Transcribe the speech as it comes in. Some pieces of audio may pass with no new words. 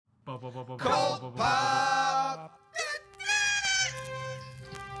CultPOP.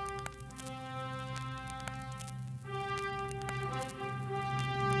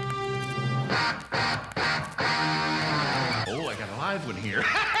 Oh, I got a live one here.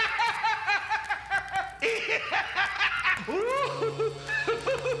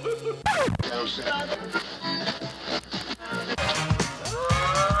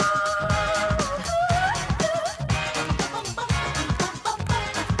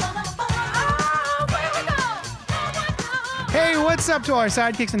 Hey, what's up to our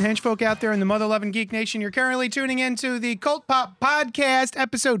sidekicks and henchfolk out there in the mother-loving geek nation? You're currently tuning into the CultPOP podcast,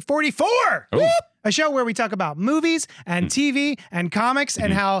 episode 44. Ooh. A show where we talk about movies and TV and comics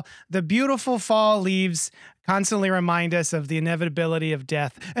and how the beautiful fall leaves constantly remind us of the inevitability of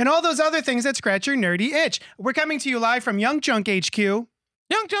death and all those other things that scratch your nerdy itch. We're coming to you live from Young Chunk HQ.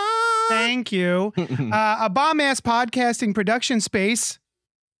 Young John! Thank you. A bomb-ass podcasting production space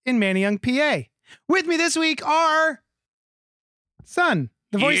in Manayunk, PA. With me this week are Son,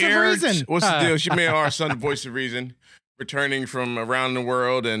 the voice of reason. What's the deal? It's your man, our son, the voice of reason, returning from around the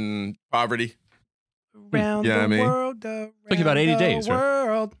world and poverty. Around Yeah, the I mean, world, took you about 80 days, right?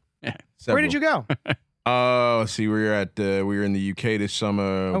 world. Where did you go? See, we were in the UK this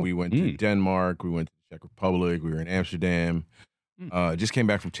summer. Oh. We went to Denmark. We went to the Czech Republic. We were in Amsterdam. Just came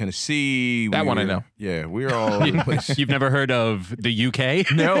back from Tennessee. That one I know. Yeah, we were all over the place. You've never heard of the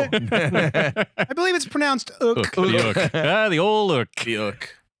UK? No. I believe it's pronounced ook. Ook. The ook. The old ook. The Ook.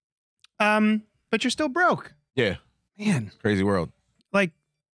 But you're still broke. Yeah, Man, crazy world. like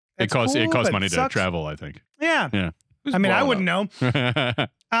It that's costs cool, but money to sucks. travel, I think. Yeah. Yeah. I mean, I wouldn't know.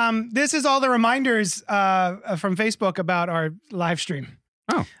 Oh. This is all the reminders from Facebook about our live stream.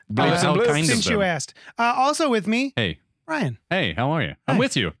 Oh, Bleeps and how bloops. kind of Since you them. asked. Also with me, Hey, Ryan. how are you? I'm Hi.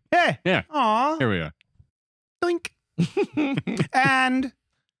 with you. Hey. Yeah. Aw. Here we are. Doink. And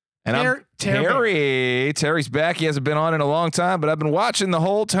And I'm Terry. Terry's back. He hasn't been on in a long time, but I've been watching the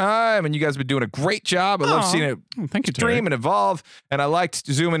whole time, and you guys have been doing a great job. I love Aw. seeing it Thank you, Terry. stream and evolve, and I liked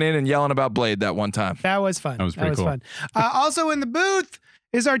zooming in and yelling about Blade that one time. that was fun. That was pretty cool. fun. Also in the booth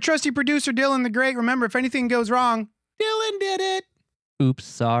is our trusty producer, Dylan the Great. Remember, if anything goes wrong, Dylan did it. Oops,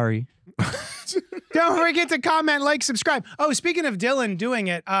 sorry. Don't forget to comment, like, subscribe. Oh, speaking of Dylan doing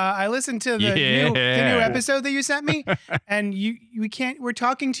it, I listened to the new episode that you sent me, and we're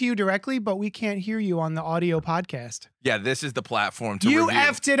talking to you directly, but we can't hear you on the audio podcast. Yeah, this is the platform to You review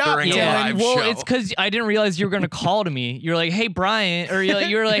effed it up, during a Dylan. live Well, show. it's because I didn't realize you were going to call to me. You're like, hey, Brian, or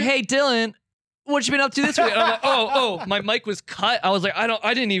you're like, hey, Dylan, what you been up to this week? And I'm like, oh, my mic was cut. I was like, I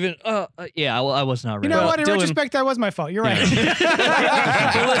didn't even, I was not ready. You know what? In Dylan, retrospect, that was my fault. You're right. But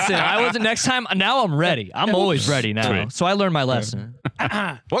listen, I wasn't next time. Now I'm ready. I'm always ready now. Sweet. So I learned my lesson.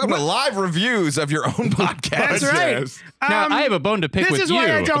 Welcome to live reviews of your own podcast. That's right. Yes. Now, I have a bone to pick this with is you why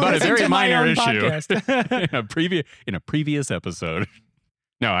I don't about a listen very to my minor own issue podcast. in a previous episode.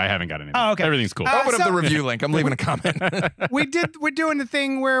 No, I haven't got anything. Oh, okay. Everything's cool. Open So- up the review link. I'm leaving a comment. We're doing the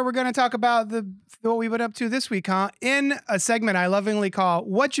thing where we're going to talk about what we've been up to this week, huh? In a segment I lovingly call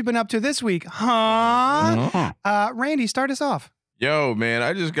 "What You Been Up to This Week, Huh?" Randy, start us off. Yo, man,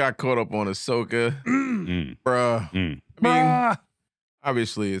 I just got caught up on Ahsoka. Mm. Bruh. Mm. I mean, Ah.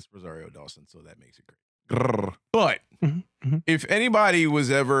 obviously it's Rosario Dawson, so that makes it great. Grrr. But Mhm. if anybody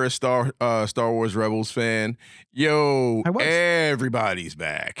was ever a Star Wars Rebels fan, yo, I was. everybody's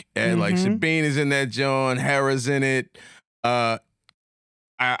back. And like Mhm. Sabine is in that John, Hera's in it.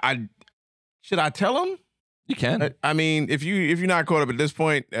 I should I tell him? You can. I mean, if you're not caught up at this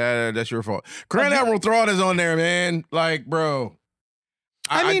point, that's your fault. Grand Admiral Thrawn is on there, man. Like, bro.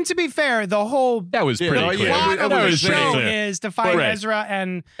 I mean, to be fair, the whole That was pretty oh, clear. yeah, plot of that the was pretty show clear. is to fight Right. Ezra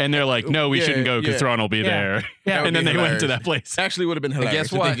and And they're like, no, we Yeah, shouldn't go because yeah. Thrawn will be Yeah. there. Yeah. And then they went to Hilarious. that place. actually would have been hilarious.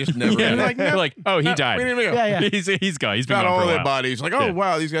 guess if what? They just never Yeah. Like, no. They're like, oh, he we died. didn't even go. yeah. He's gone. He's been Got gone all for a their while. bodies. Like, oh Yeah.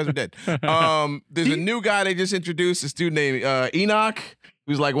 wow, these guys are dead. There's a new guy they just introduced. This dude named Enoch.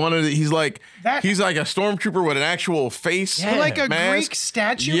 Who's like he's like That- a stormthrouper with an actual face. Yeah. like a mask. Greek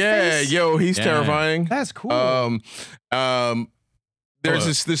statue Yeah, face. yo, he's Yeah. terrifying. That's cool. There's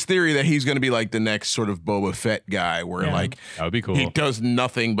Hello. this theory that he's gonna be like the next sort of Boba Fett guy, where Yeah. like That would be cool. he does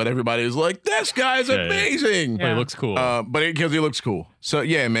nothing, but everybody is like, this guy's Yeah, yeah. amazing. But it looks cool. But because he looks cool. So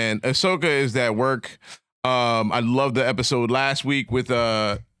yeah, man, Ahsoka is that work. I love the episode last week with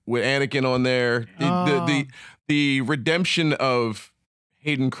Anakin on there. The redemption of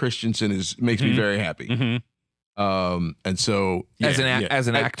Hayden Christensen makes me Mhm. very happy. Mhm. And so as an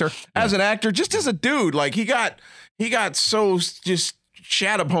actor. as an actor, just as a dude, like he got so just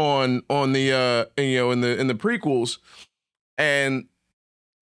shat upon on the in the prequels, and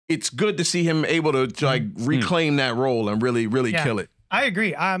it's good to see him able to like reclaim that role and really Yeah. kill it. I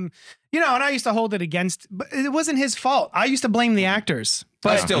agree. And I used to hold it against, but it wasn't his fault. I used to blame the actors. I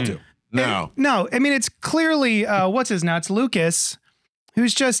But still do. No. no, I mean, it's clearly, what's his nuts, Lucas,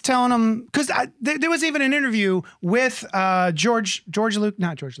 who's just telling him, because there was even an interview with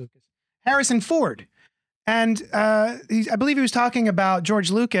Harrison Ford. And I believe he was talking about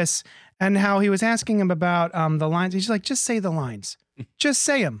George Lucas and how he was asking him about the lines. He's like, just say the lines. Just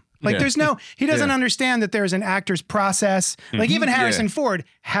say them. Like, Yeah. he doesn't understand that there's an actor's process. Like, even Harrison Ford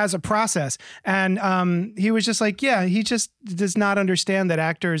has a process. And he was just like, yeah, he just does not understand that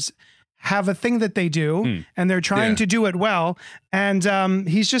actors have a thing that they do and they're trying to do it well. And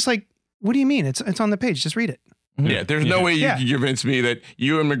he's just like, what do you mean? It's on the page. Just read it. Yeah, there's no way you can convince me that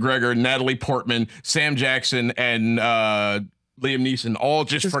Ewan McGregor, Natalie Portman, Sam Jackson, and Liam Neeson all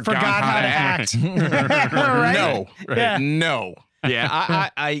just forgot how to act. Right? No. Yeah. No. Yeah,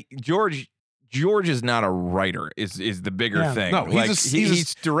 George is not a writer. Is the bigger thing? No,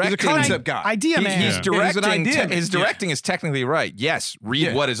 he's directing. He's a concept guy. Idea man. He's directing. Yeah, he's an idea His man. directing is technically right. Yes,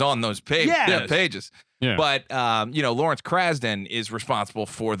 read what is on those pages. Yeah. But Lawrence Krasden is responsible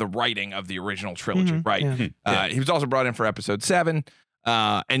for the writing of the original trilogy, right? Yeah. He was also brought in for episode 7.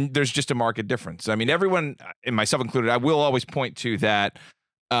 And there's just a marked difference. I mean, everyone, and myself included, I will always point to that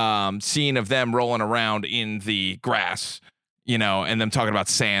scene of them rolling around in the grass, and them talking about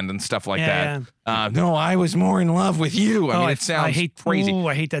sand and stuff like that. No, I was more in love with you. I mean, it sounds crazy.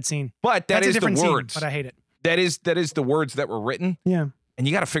 I hate that scene. But That's a is different the scene, words. but I hate it. That is the words that were written. Yeah. And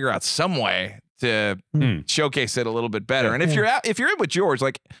you got to figure out some way to showcase it a little bit better. And if you're in with George,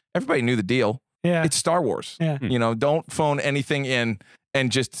 like, everybody knew the deal. Yeah. It's Star Wars. Yeah. Don't phone anything in and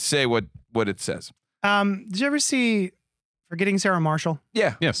just say what it says. Did you ever see Forgetting Sarah Marshall?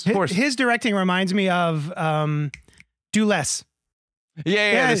 Yeah. Yes. Of course. His directing reminds me of Do Less.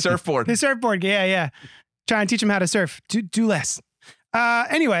 Yeah, the surfboard. The surfboard. Yeah. Try and teach him how to surf. Do less.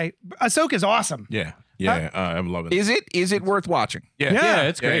 Anyway, Ahsoka's awesome. Yeah. I'm loving it. Is it worth watching? Yeah,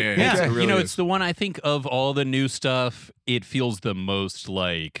 it's great. yeah. It's, It really it's the one I think of all the new stuff. It feels the most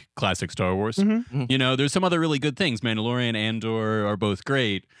like classic Star Wars. There's some other really good things. Mandalorian, Andor are both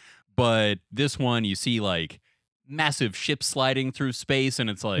great, but this one you see like massive ships sliding through space, and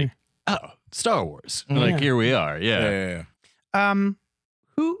it's like, oh, Star Wars. Like, here we are. Yeah.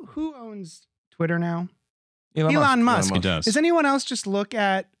 Who owns Twitter now? Elon Musk. He does. Does anyone else just look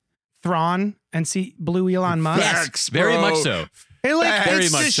at Thrawn and see blue Elon Musk? Facts, Very bro. much so.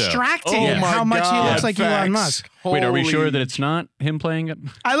 It's much so. distracting Oh my how much he God, looks like facts. Elon Musk. Wait, are we Holy- sure that it's not him playing it?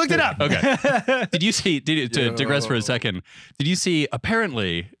 I looked it up. Okay. Did you see? To digress for a second, did you see?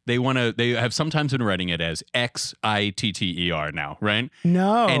 Apparently, they have sometimes been writing it as Xitter now, right?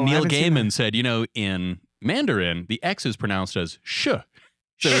 No. and I Neil haven't seen Gaiman said, in Mandarin, the X is pronounced as sh.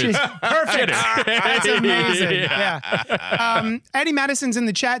 So that. it's Perfect. That's amazing. Yeah. Eddie Madison's in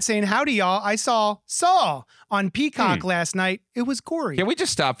the chat saying, "Howdy, y'all. I saw Saw on Peacock last night. It was gory." Can we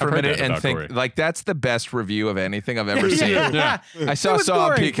just stop for I've a heard minute that and about think, Gory. like, that's the best review of anything I've ever seen. Yeah. I saw It was on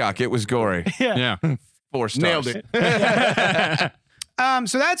gory. Peacock. It was gory. yeah. 4 stars. Nailed it.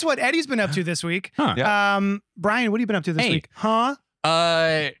 So that's what Eddie's been up to this week. Huh. Yeah. Brian, what have you been up to this Hey. week? Huh?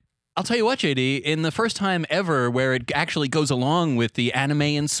 I'll tell you what, JD, in the first time ever where it actually goes along with the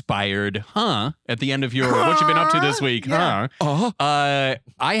anime-inspired at the end of your what you been up to this week, Yeah. I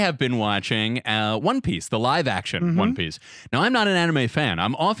have been watching One Piece, the live-action One Piece. Now, I'm not an anime fan.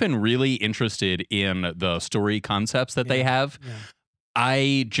 I'm often really interested in the story concepts that they have. Yeah.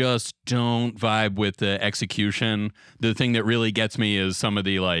 I just don't vibe with the execution. The thing that really gets me is some of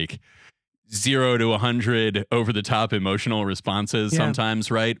the, like, 0 to 100 over the top emotional responses sometimes,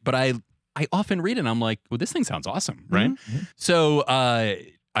 right? But I often read it and I'm like, well, this thing sounds awesome, right? So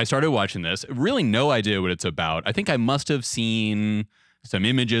I started watching this. Really no idea what it's about. I think I must have seen some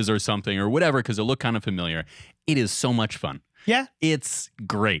images or something or whatever because it looked kind of familiar. It is so much fun. Yeah. It's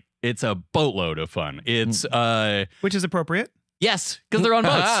great. It's a boatload of fun. It's Which is appropriate. yes, because they're on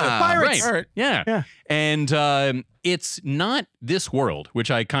boats. Pirates. Right. Yeah. Yeah. And it's not this world,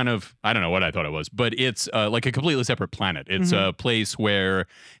 which I don't know what I thought it was, but it's like a completely separate planet. It's a place where it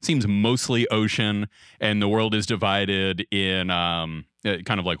seems mostly ocean and the world is divided in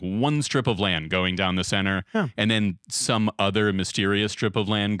kind of like one strip of land going down the center and then some other mysterious strip of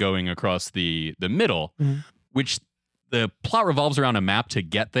land going across the middle, which the plot revolves around a map to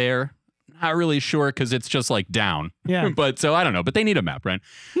get there. Not really sure because it's just like down. Yeah. But so I don't know. But they need a map, right?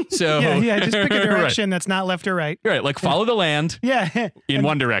 So Yeah. Just pick a Right. direction that's not left or right. Right, like follow the land Yeah. in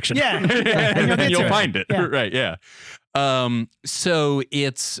one direction. Yeah. And and you'll then get you'll to it. find it. Yeah. Right, yeah. So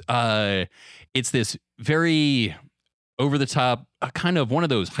it's this very over the top, kind of one of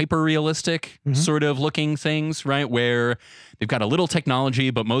those hyper realistic sort of looking things, right? Where they've got a little technology,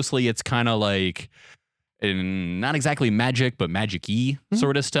 but mostly it's kind of like not exactly magic, but magic-y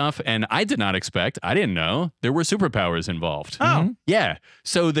sort of stuff. And I did not expect, I didn't know there were superpowers involved. Oh. Yeah.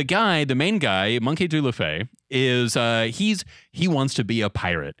 So the main guy, Monkey Du Lafay, is he wants to be a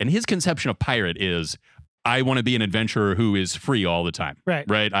pirate. And his conception of pirate is, I want to be an adventurer who is free all the time. Right.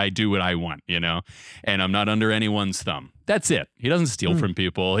 Right. I do what I want, and I'm not under anyone's thumb. That's it. He doesn't steal from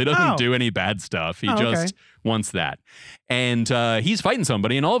people. He doesn't do any bad stuff. He just wants that. And he's fighting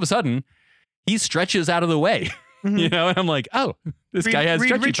somebody, and all of a sudden, he stretches out of the way, and I'm like, oh, this guy has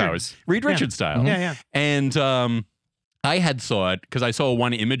stretchy powers. Reed Richards style. Yeah. And I had thought, because I saw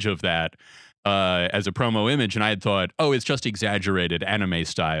one image of that as a promo image, and I had thought, oh, it's just exaggerated anime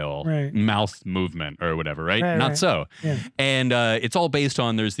style mouth movement or whatever, right? Not so. Yeah. And it's all based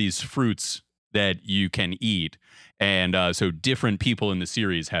on there's these fruits that you can eat. And so different people in the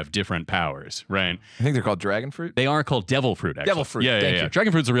series have different powers, right? I think they're called dragon fruit. They are called devil fruit, actually. Devil fruit, Yeah. thank you.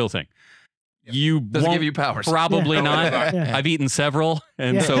 Dragon fruit's a real thing. You Doesn't won't give you powers. Probably not. Yeah. I've eaten several,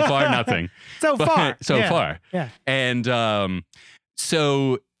 and so far nothing. So far. So far. Yeah. And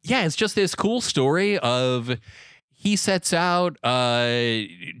so yeah, it's just this cool story of he sets out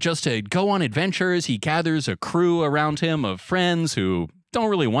just to go on adventures. He gathers a crew around him of friends who don't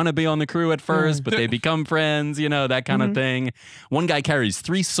really want to be on the crew at first, but they become friends, that kind of thing. One guy carries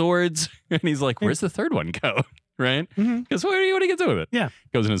 3 swords, and he's like, where's the third one go? Right? Because what do you get to do with it? Yeah.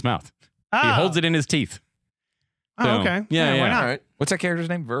 Goes in his mouth. Oh. He holds it in his teeth. Oh, So, okay. Yeah. Why not? All right. What's that character's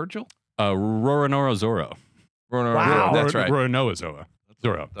name? Virgil? Roronoa Zoro. Wow. That's right. Roronoa Zoro.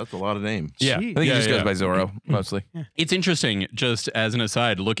 That's a lot of names. Yeah. I think he just goes by Zorro, mostly. It's interesting, just as an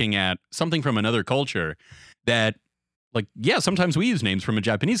aside, looking at something from another culture that, sometimes we use names from a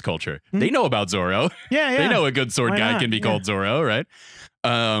Japanese culture. They know about Zoro. Yeah. They know a good sword Why guy not? can be called Zoro, right?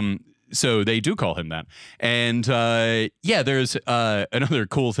 So they do call him that. And there's another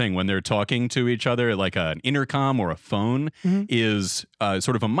cool thing when they're talking to each other, like an intercom or a phone is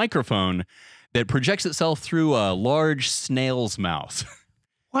sort of a microphone that projects itself through a large snail's mouth.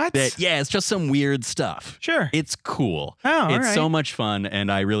 What? It's just some weird stuff. Sure. It's cool. Oh, all it's right. so much fun,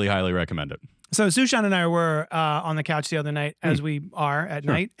 and I really highly recommend it. So Sushan and I were on the couch the other night, as we are at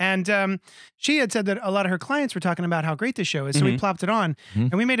night, and she had said that a lot of her clients were talking about how great this show is. So we plopped it on,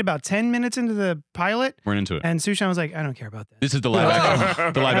 and we made about 10 minutes into the pilot, We're into it. and Sushan was like, "I don't care about that." This is the live action, I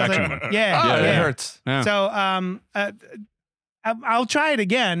was like, one. Yeah, It yeah. hurts. Yeah. So I'll try it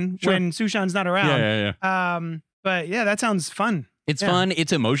again when Sushan's not around. Yeah. But yeah, that sounds fun. It's fun.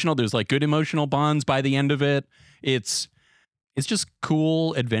 It's emotional. There's good emotional bonds by the end of it. It's just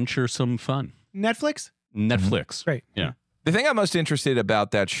cool, adventuresome fun. Netflix? Netflix. Great. Yeah. The thing I'm most interested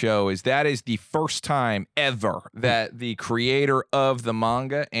about that show is that is the first time ever that the creator of the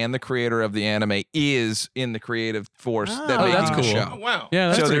manga and the creator of the anime is in the creative force that Oh, made that's the cool. show. Oh, wow.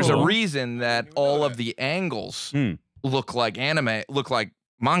 Yeah. So there's cool. a reason that all of the angles look like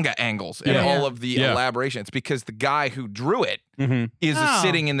manga angles, and Yeah. all of the elaboration. It's because the guy who drew it is Oh.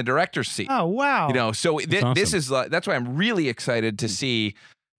 sitting in the director's seat. Oh, wow. So this awesome. is that's why I'm really excited to see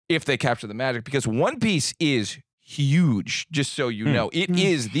if they capture the magic, because One Piece is huge. Just so you know, it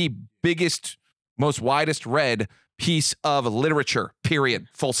is the biggest, most widest read piece of literature. Period.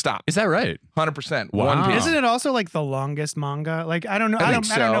 Full stop. Is that right? 100%. Wow. One Piece. Isn't it also like the longest manga? Like, I don't know. I I don't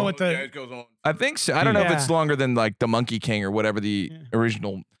think know so. what Yeah, the. it goes on. I think so. I don't know if it's Yeah. longer than like the Monkey King or whatever the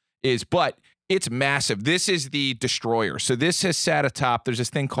original is, but it's massive. This is the destroyer. So this has sat atop. There's this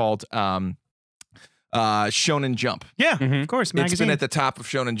thing called Shonen Jump. Yeah, Mhm. of course. It's been Magazine. at the top of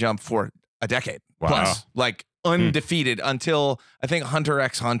Shonen Jump for a decade Wow. plus, like undefeated until I think Hunter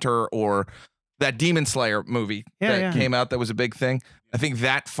x Hunter or that Demon Slayer movie that came out that was a big thing. I think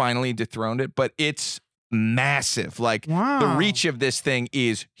that finally dethroned it, but it's massive. Like the Wow. reach of this thing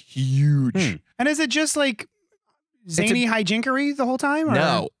is huge. And is it just like zany hijinkery the whole time? Or?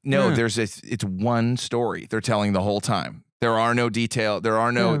 No, Yeah. it's one story they're telling the whole time. There are no there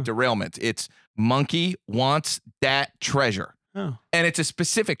are no derailments. It's Monkey wants that treasure. Oh. And it's a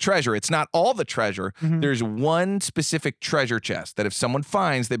specific treasure. It's not all the treasure. Mhm. There's one specific treasure chest that if someone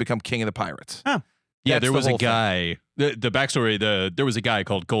finds, they become king of the pirates. Oh. Yeah, That's there the was a whole thing. guy. The backstory. There was a guy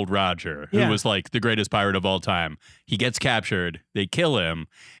called Gold Roger who Yeah. was like the greatest pirate of all time. He gets captured. They kill him,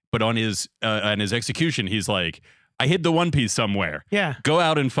 but on his execution, he's like, "I hid the One Piece somewhere. Yeah. Go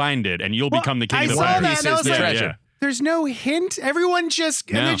out and find it, and you'll Well, become the king I of the saw pirates." that, and I was the like, treasure. There's no hint. Everyone just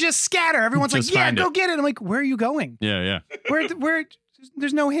No. they just scatter. Everyone's Just like, "Yeah, find go it. get it." I'm like, "Where are you going? Yeah. Where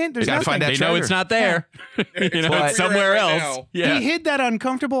There's no hint. There's gotta nothing. find that They know it's treasure. not there. You know, But- it's somewhere Right else. now. Yeah. He hid that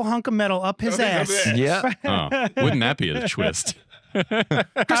uncomfortable hunk of metal up his ass. Yeah. Oh, wouldn't that be a twist?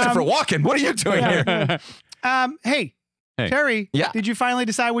 Christopher Walken, what are you doing here? Hey, Hey. Terry. Yeah. Did you finally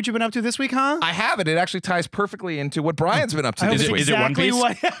decide what you've been up to this week, huh? I have it. It actually ties perfectly into what Brian's been up to this it- week. is it One Piece?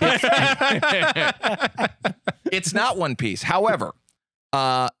 It's not One Piece. However,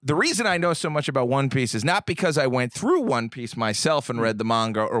 the reason I know so much about One Piece is not because I went through One Piece myself and read the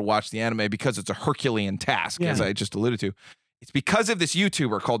manga or watched the anime, because it's a Herculean task, as I just alluded to. It's because of this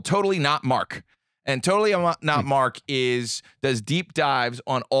YouTuber called Totally Not Mark. And Totally Not Mark does deep dives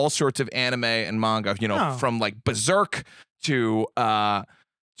on all sorts of anime and manga, from like Berserk to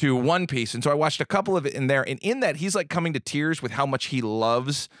One Piece. And so I watched a couple of it in there. And in that, he's like coming to tears with how much he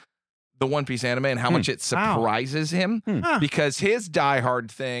loves the One Piece anime and how much it surprises him, because his diehard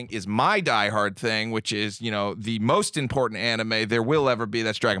thing is my diehard thing, which is, the most important anime there will ever be.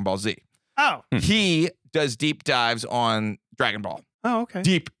 That's Dragon Ball Z. Oh. He does deep dives on Dragon Ball. Oh, okay.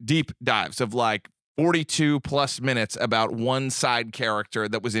 Deep dives of like 42 plus minutes about one side character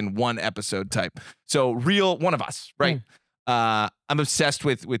that was in one episode type. So real one of us, right? I'm obsessed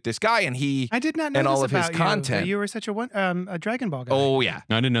with this guy, and I did not know and this all of his about content. You were such a Dragon Ball guy. Oh yeah,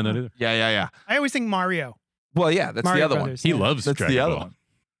 I didn't know that either. yeah. I always think Mario. Well, yeah, that's Mario the other Brothers, He yeah. loves That's Dragon the other Ball. one.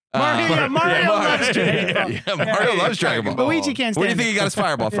 Mario loves Dragon Ball. Yeah, Mario loves Dragon Ball. Luigi can't Where do you stand think it. he got his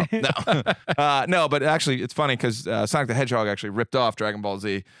fireball from? No, no, but actually, it's funny because Sonic the Hedgehog actually ripped off Dragon Ball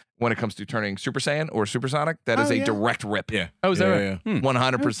Z when it comes to turning Super Saiyan or Supersonic. That is Oh, a yeah. direct rip. Yeah. Oh, is that Yeah, right? yeah.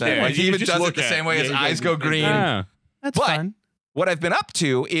 100%. Yeah, Like he you even just does look it the at same it. way Yeah, his he eyes does go it. green. Ah. That's But- fun. What I've been up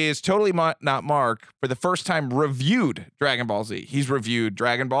to is Totally Not Mark for the first time reviewed Dragon Ball Z. He's reviewed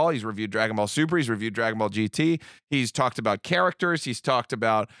Dragon Ball. He's reviewed Dragon Ball Super. He's reviewed Dragon Ball GT. He's talked about characters. He's talked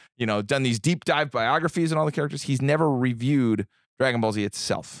about, done these deep dive biographies and all the characters. He's never reviewed Dragon Ball Z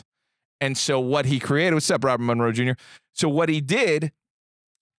itself. And so what he created, what's up, Robert Monroe Jr.? So what he did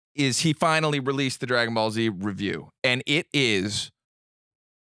is he finally released the Dragon Ball Z review. And it is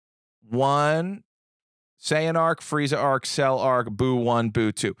one Saiyan arc, Frieza arc, Cell arc, Boo 1,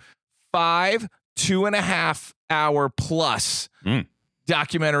 Boo 2. 5 2.5 hour plus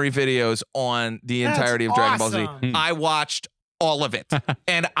documentary videos on the That's entirety of Dragon Ball Z. awesome. I watched all of it.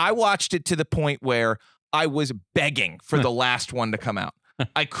 And I watched it to the point where I was begging for the last one to come out.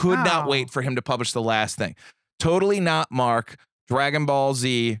 I could not Wow. wait for him to publish the last thing. Totally Not Mark, Dragon Ball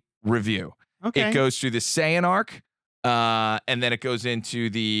Z review. Okay. It goes through the Saiyan arc, and then it goes into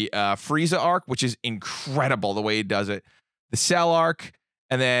the Frieza arc, which is incredible the way he does it. The Cell arc,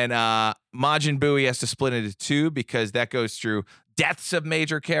 and then Majin Buu he has to split into two because that goes through deaths of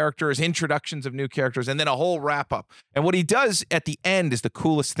major characters, introductions of new characters, and then a whole wrap up. And what he does at the end is the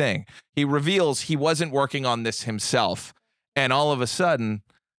coolest thing. He reveals he wasn't working on this himself, and all of a sudden,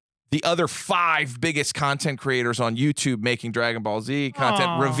 the other 5 biggest content creators on YouTube making Dragon Ball Z content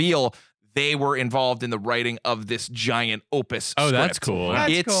Aw. reveal they were involved in the writing of this giant opus. Oh, that's script. cool.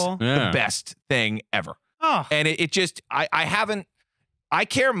 That's It's cool. Yeah. the best thing ever. Oh, And it just, I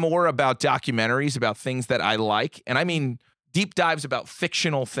care more about documentaries, about things that I like. And I mean, deep dives about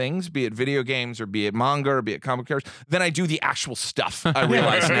fictional things, be it video games or be it manga or be it comic characters, than I do the actual stuff, I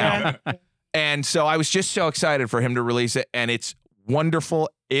realize now. And so I was just so excited for him to release it. And it's wonderful.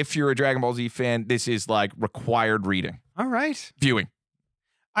 If you're a Dragon Ball Z fan, this is like required reading, all right. viewing.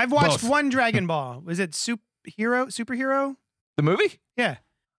 I've watched Both. one Dragon Ball. Was it Superhero? The movie? Yeah.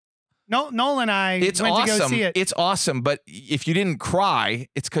 Noel and I It's went to go awesome. see it. It's awesome. But if you didn't cry,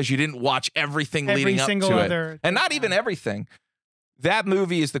 it's because you didn't watch everything Every leading up single to other it. And not even everything. That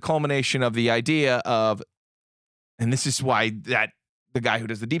movie is the culmination of the idea of, and this is why the guy who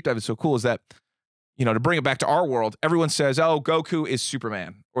does the deep dive is so cool, is that, to bring it back to our world, everyone says, oh, Goku is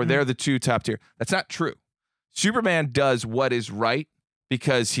Superman, or they're the 2 top tier. That's not true. Superman does what is right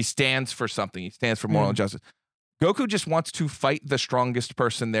because he stands for something. He stands for moral injustice. Goku just wants to fight the strongest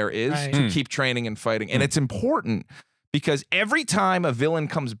person there is Right. to keep training and fighting. And it's important because every time a villain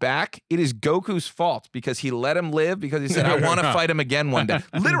comes back, it is Goku's fault because he let him live, because he said, I want to fight him again one day.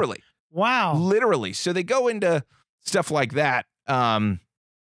 Literally. Wow. Literally. So they go into stuff like that.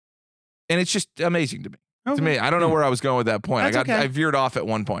 And it's just amazing to me. To Okay. me, I don't know where I was going with that point. That's okay. I veered off at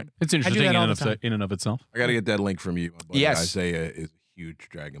one point. It's do interesting that in all and, the time. in and of itself. I got to get that link from you. My buddy Yes. Isaiah is a huge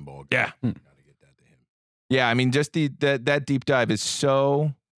Dragon Ball guy. Yeah. Got to get that to him. Yeah, I mean, just that deep dive is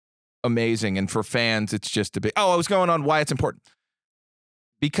so amazing, and for fans, it's just a big. Oh, I was going on why it's important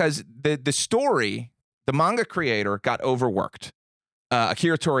because the story, the manga creator got overworked.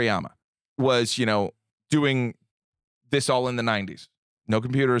 Akira Toriyama was doing this all in the 90s. No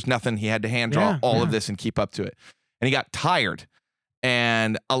computers, nothing. He had to hand draw Yeah, all of yeah. this and keep up to it, and he got tired.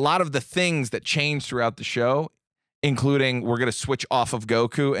 And a lot of the things that change throughout the show, including we're going to switch off of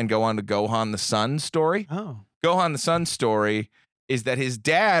Goku and go on to Gohan the Sun's story. Oh. Gohan the Sun's story is that his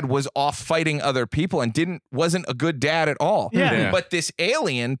dad was off fighting other people and wasn't a good dad at all. Yeah. But this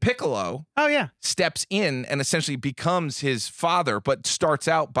alien, Piccolo, Oh, yeah. steps in and essentially becomes his father, but starts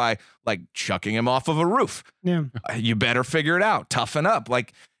out by like chucking him off of a roof. Yeah. You better figure it out. Toughen up.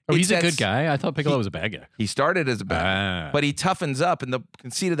 Like, Oh, he's a that's- good guy. I thought Piccolo was a bad guy. He started as a bad guy, but he toughens up. And the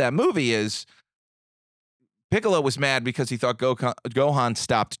conceit of that movie is Piccolo was mad because he thought Gohan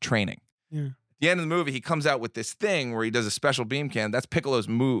stopped training. Yeah. At the end of the movie, he comes out with this thing where he does a special beam cannon. That's Piccolo's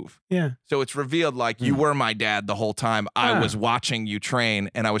move. Yeah. So it's revealed like you were my dad the whole time. I was watching you train,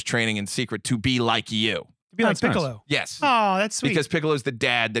 and I was training in secret to be like you. To be like That's nice. Piccolo. Yes. Oh, that's sweet. Because Piccolo's the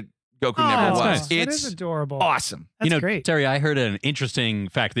dad that Goku oh, never was. nice. That It's is adorable. awesome. That's great. Terry, I heard an interesting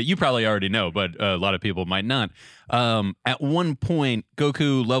fact that you probably already know, but a lot of people might not. At one point,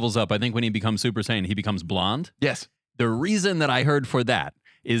 Goku levels up. I think when he becomes Super Saiyan, he becomes blonde. Yes. The reason that I heard for that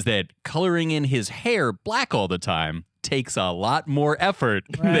is that coloring in his hair black all the time takes a lot more effort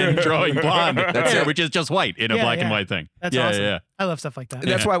than drawing blonde hair, which is just white in a Yeah, black and yeah. white thing. That's yeah, awesome. yeah. I love stuff like that.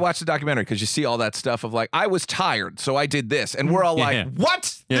 That's why I watched the documentary, because you see all that stuff of like, I was tired, so I did this. And we're all Yeah. like, what?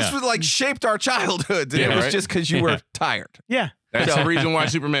 This Yeah. was like shaped our childhoods. And Yeah, it was right. just because you were tired. Yeah. That's the reason why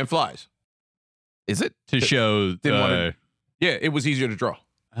Superman flies. Is it? To show. Didn't wanna- Yeah, it was easier to draw.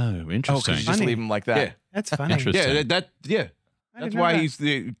 Oh, Oh, interesting. because you just Funny. leave them like that. Yeah. That's funny. Interesting. Yeah, yeah. I That's didn't know why that. he's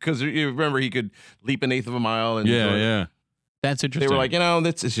because you remember he could leap an eighth of a mile and Yeah, yeah. That's interesting. They were like,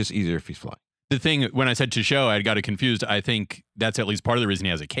 it's just easier if he's flying. The thing, when I said to show, I got it confused. I think that's at least part of the reason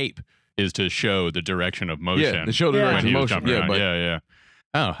he has a cape, is to show the direction of motion. Yeah, to show the Yeah. when direction he of was motion. jumping Yeah, around. but yeah.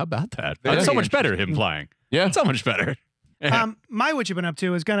 Oh, how about that? Very That's so much better, him flying. yeah. So much better. My what you've been up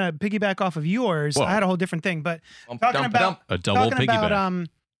to is gonna piggyback off of yours. Whoa. I had a whole different thing, but Dump, talking dump, about dump. A double talking piggyback. about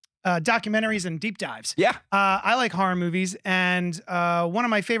documentaries and deep dives. Yeah. I like horror movies, and one of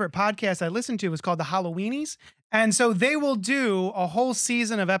my favorite podcasts I listened to was called The Halloweenies. And so they will do a whole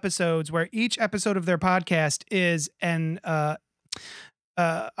season of episodes where each episode of their podcast is a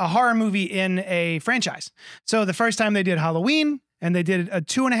horror movie in a franchise. So the first time they did Halloween, and they did a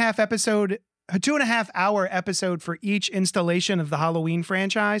 2.5 hour episode for each installation of the Halloween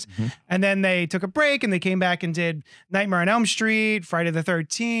franchise. And then they took a break and they came back and did Nightmare on Elm Street, Friday the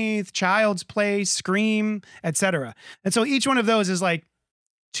 13th, Child's Play, Scream, etc. And so each one of those is like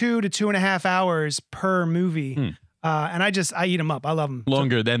 2 to 2.5 hours per movie. And I eat them up. I love them.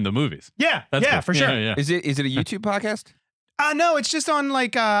 Longer than the movies. Yeah. That's yeah, cool. for sure. Yeah. Is it a YouTube podcast? No, it's just on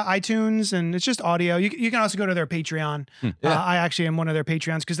like iTunes, and it's just audio. You can also go to their Patreon. I actually am one of their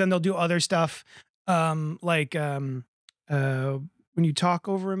Patreons, because then they'll do other stuff, like when you talk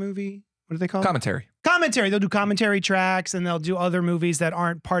over a movie. What do they call it? Commentary. Commentary. They'll do commentary tracks, and they'll do other movies that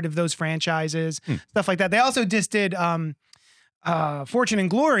aren't part of those franchises, stuff like that. They also just did Fortune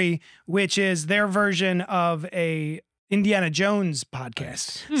and Glory, which is their version of a Indiana Jones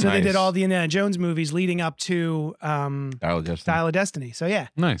podcast. So they did Nice. all the Indiana Jones movies leading up to Dial Dial of Destiny. So yeah,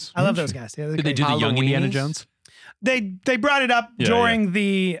 Nice. I love those guys. Yeah, they're Did they great. do the young Indiana Halloweenies? Jones? They brought it up Yeah, during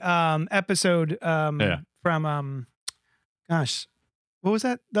the episode Yeah. from gosh, what was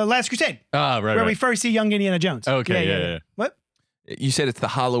that? The Last Crusade, Ah, right. where we right. first see young Indiana Jones. Okay, yeah. What? You said it's the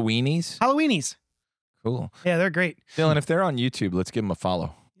Halloweenies? Halloweenies. Cool. Yeah, they're great. Dylan, if they're on YouTube, let's give them a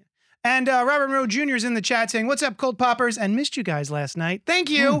follow. And Robert Monroe Jr. is in the chat saying, "What's up, Cult Poppers? And missed you guys last night.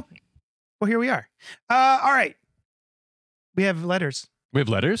 Thank you." Well, here we are. All right. We have letters. We have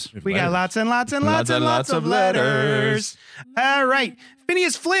letters? We got lots and lots and lots and lots of letters. All right.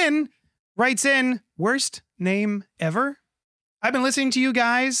 Phineas Flynn writes in, worst name ever. I've been listening to you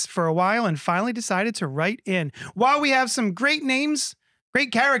guys for a while and finally decided to write in. While we have some great names,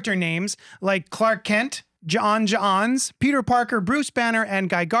 great character names like Clark Kent, Johns, Peter Parker, Bruce Banner, and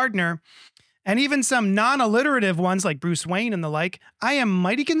Guy Gardner, and even some non-alliterative ones like Bruce Wayne and the like, I am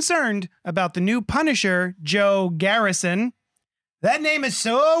mighty concerned about the new Punisher, Joe Garrison. That name is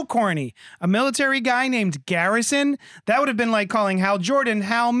so corny. A military guy named Garrison? That would have been like calling Hal Jordan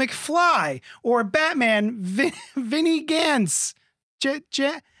Hal McFly, or Batman Vinny Gantz.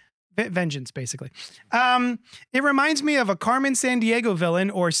 Vengeance, basically. It reminds me of a Carmen Sandiego villain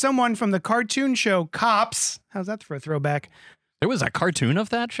or someone from the cartoon show Cops. How's that for a throwback? There was a cartoon of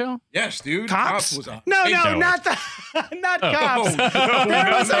that show? Yes, dude. Cops? was a No, No. not Cops.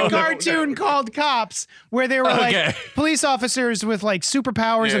 There was a cartoon called Cops where they were Okay. like police officers with like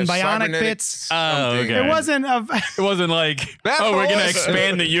superpowers and bionic bits. Oh, okay. It wasn't a. It wasn't like, oh, we're going to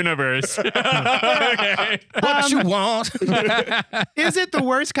expand the universe. Okay. What you want? Is it the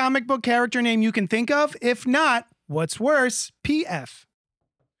worst comic book character name you can think of? If not, What's worse? PF.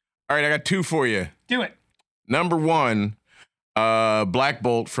 All right, I got 2 for you. Do it. Number 1, Black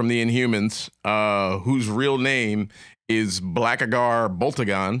Bolt from the Inhumans, whose real name is Blackagar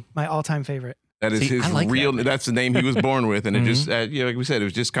Boltagon. My all-time favorite. That is his I like real. that. That's the name he was born with, and it just, like we said, it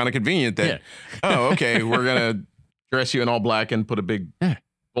was just kind of convenient that. Yeah. Oh, okay, we're gonna dress you in all black and put a big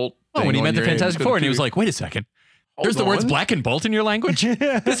bolt. Oh, thing when he on met the your head. Fantastic It's Four, and he cute. was like, "Wait a second, Hold there's the words on. black and bolt in your language.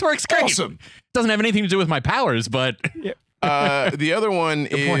 This works great. Awesome. Doesn't have anything to do with my powers, but The other one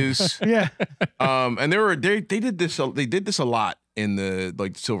is, Yeah. and they did this a lot in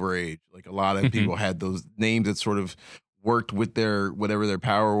the Silver Age. Like a lot of people had those names that sort of worked with their whatever their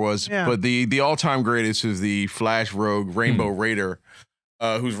power was. Yeah. But the all-time greatest is the Flash Rogue Rainbow Raider,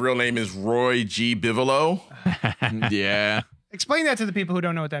 whose real name is Roy G. Bivolo. Yeah. Explain that to the people who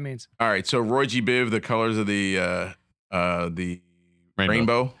don't know what that means. All right, so Roy G. Biv, the colors of the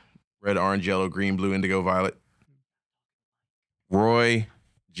rainbow, red, orange, yellow, green, blue, indigo, violet. Roy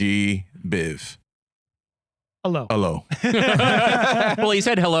G. Biv. Hello. Hello. well, he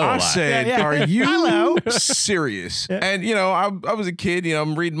said hello a I lot. said, Yeah, yeah. are you Hello. serious? Yeah. And, I was a kid,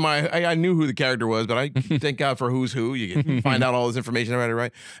 I'm reading I knew who the character was, but I thank God for who's who. You can find out all this information about it,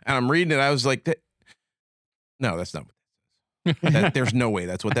 right? And I'm reading it, I was like, no, that's not what that says. There's no way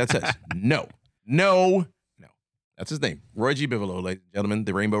that's what that says. No. That's his name. Roy G. Bivolo, ladies and gentlemen,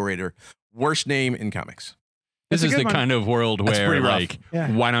 the Rainbow Raider. Worst name in comics. This That's a is good the one. kind of world That's where, pretty rough. like, Yeah.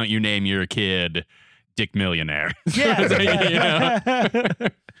 why don't you name your kid Dick Millionaire? Yeah.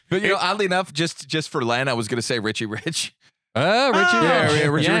 But oddly enough, just for Len, I was gonna say Richie Rich. Richie Oh. Rich. Yeah,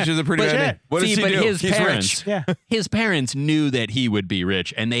 Rich is a pretty But- bad name. What does See, he but do? his He's parents, rich. Yeah. his parents knew that he would be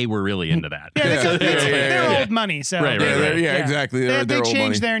rich, and they were really into that. Yeah, Yeah, they're yeah. old money, so Right, Yeah, right, right. yeah, exactly. They They're old money.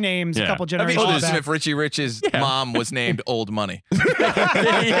 changed their names a Yeah. couple That'd be generations awesome back. if Richie Rich's mom was named Old Money.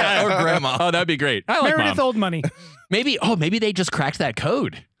 Yeah. Or Grandma. Oh, that'd be great. I like Meredith Mom. Old Money. Maybe they just cracked that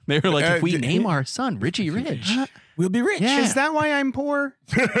code. They were like, if we Uh, name our son Richie Rich, We'll be rich. Yeah. Is that why I'm poor?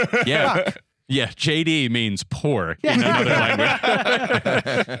 yeah, yeah. JD means poor in another language.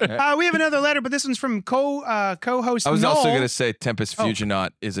 We have another letter, but this one's from co-host I was Noel. also going to say Tempest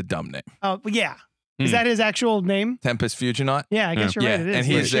Fuginaut is a dumb name. Oh, yeah. Is that his actual name? Tempest Fuginaut? Yeah, I guess you're Yeah, right. It is. and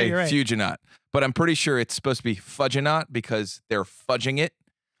Yeah, he's sure, a you're right. Fuginaut. But I'm pretty sure it's supposed to be Fudginaut because they're fudging it.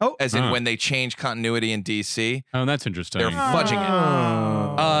 Oh. As in Huh. when they change continuity in DC, Oh, that's interesting. they're fudging it.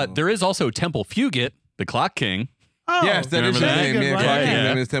 Oh. There is also Temple Fugit, the Clock King. Oh. Yes, that is his Remember that? name. Good Yeah, one. Clark Yeah. King's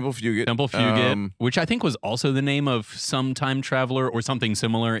name is Temple Fugit. Temple Fugit, which I think was also the name of some time traveler or something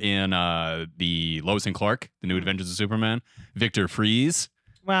similar in the Lois and Clark, the New Adventures of Superman. Victor Freeze,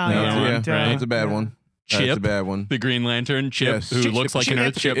 Wow. No, yeah, yeah, and, right. That's a bad one. That's a Chip, bad one. the Green Lantern, Chip, Yes. who Chip, looks like an Chip,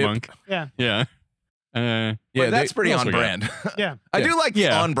 Earth chipmunk. Yeah. Yeah. Yeah, Yeah, that's pretty what else on we got? brand. Yeah. I Yeah. do like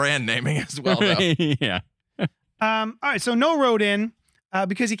Yeah. on brand naming as well, though. yeah. All right. So Noel wrote in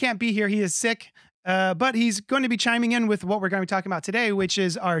because he can't be here. He is sick. But he's going to be chiming in with what we're going to be talking about today, which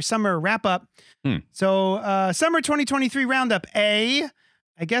is our summer wrap up. So, summer 2023 roundup. I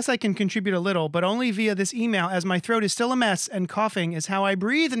guess I can contribute a little, but only via this email, as my throat is still a mess and coughing is how I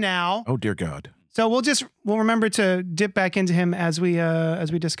breathe now. Oh dear God. So we'll remember to dip back into him as we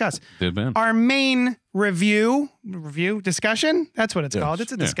discuss. Good man. Our main review discussion. That's what it's Yes. called.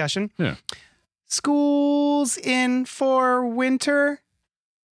 It's a Yeah. discussion. Yeah. Schools in for winter.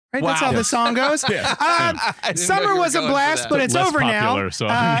 Right, that's Wow. how the song goes. I didn't know Summer you were was a going for blast, that. but it's Less over popular now. song.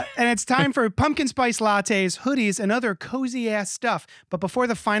 And it's time for pumpkin spice lattes, hoodies, and other cozy ass stuff. But before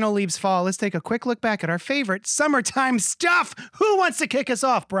the final leaves fall, let's take a quick look back at our favorite summertime stuff. Who wants to kick us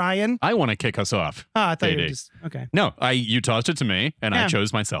off, Brian? I want to kick us off. Oh, I thought you were JD. just okay. No, you tossed it to me, and Yeah. I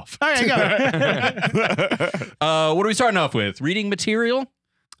chose myself. All right, go. What are we starting off with? Reading material?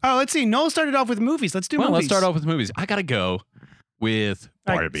 Oh, let's see. Noel started off with movies. Let's do Well, movies. let's start off with movies. I gotta go with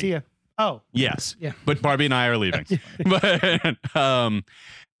All right, Barbie. see ya. Oh, Yes. Yeah. But Barbie and I are leaving. But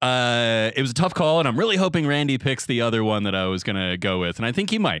it was a tough call, and I'm really hoping Randy picks the other one that I was gonna go with, and I think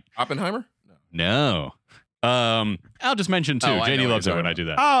he might. Oppenheimer? No. I'll just mention two. Oh, I know JD what loves it you're when I talking do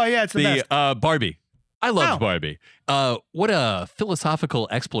that. oh yeah, it's the best. Barbie. I loved Oh. Barbie. What a philosophical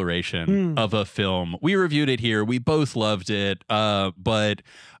exploration of a film. We reviewed it here. We both loved it. But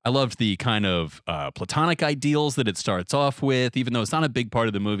I loved the kind of platonic ideals that it starts off with, even though it's not a big part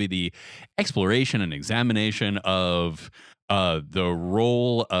of the movie, the exploration and examination of the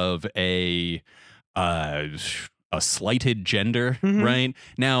role of a slighted gender, Mhm. right?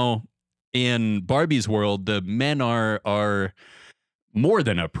 Now, in Barbie's world, the men are more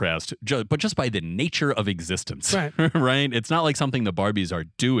than oppressed, but just by the nature of existence, Right. right? It's not like something the Barbies are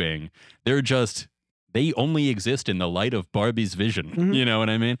doing. They only exist in the light of Barbie's vision. Mhm. You know what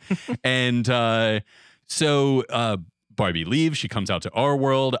I mean? And So Barbie leaves. She comes out to our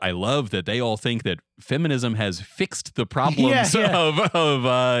world. I love that they all think that feminism has fixed the problems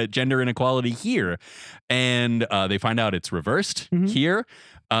of gender inequality here. And they find out it's reversed here.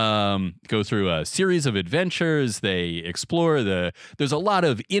 Go through a series of adventures. They explore there's a lot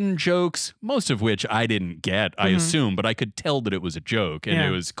of in-jokes, most of which I didn't get, I assume, but I could tell that it was a joke and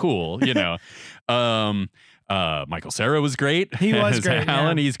it was cool, you know. Michael Cera was great. He was as great.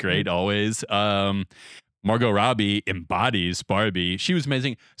 Alan, he's great always. Margot Robbie embodies Barbie. She was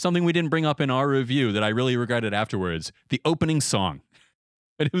amazing. Something we didn't bring up in our review that I really regretted afterwards, the opening song.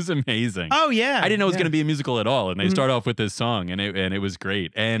 But it was amazing. Oh, yeah. I didn't know it was going to be a musical at all. And they start off with this song, and it was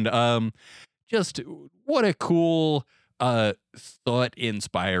great. And just what a cool,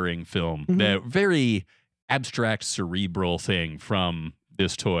 thought-inspiring film. That very abstract, cerebral thing from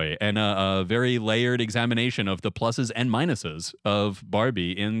this toy, and a very layered examination of the pluses and minuses of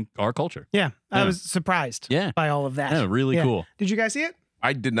Barbie in our culture. Yeah, I was surprised by all of that. Yeah, really cool. Did you guys see it?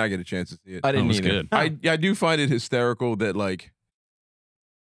 I did not get a chance to see it. I didn't It was either. good. I do find it hysterical that like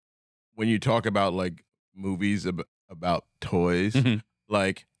when you talk about like movies about toys,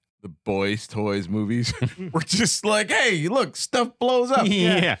 like the boys' toys movies, we're just like, hey, look, stuff blows up.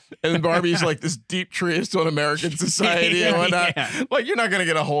 Yeah. And then Barbie's like this deep twist on American society and whatnot. Yeah. Like you're not gonna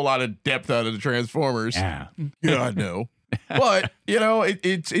get a whole lot of depth out of the Transformers. Yeah. God no. But you know,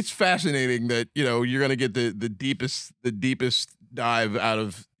 it's fascinating that you know you're gonna get the deepest dive out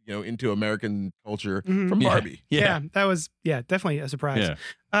of into American culture from Barbie. Yeah, that was definitely a surprise.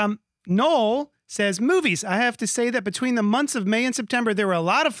 Noel says, movies. I have to say that between the months of May and September, there were a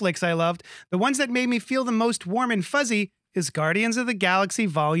lot of flicks I loved. The ones that made me feel the most warm and fuzzy is Guardians of the Galaxy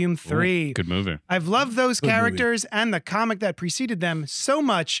Volume 3. Good movie. I've loved those characters and the comic that preceded them so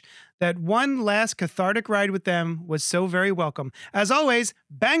much that one last cathartic ride with them was so very welcome. As always,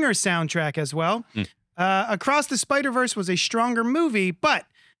 banger soundtrack as well. Across the Spider-Verse was a stronger movie, but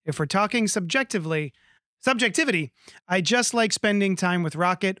if we're talking subjectivity, I just like spending time with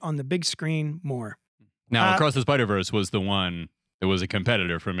Rocket on the big screen more. Now, Across the Spider-Verse was the one that was a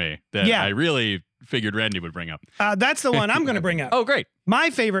competitor for me that I really figured Randy would bring up. That's the one I'm going to bring up. Oh, great.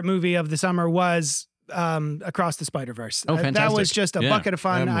 My favorite movie of the summer was Across the Spider-Verse. Oh, fantastic. That was just a bucket of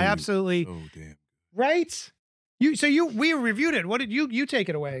fun. That I movie absolutely... was so damn Right? We reviewed it. What did you take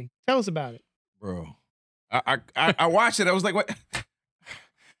it away? Tell us about it. bro. I watched it. I was like, what?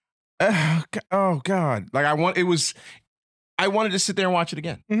 Oh God! Like I wanted to sit there and watch it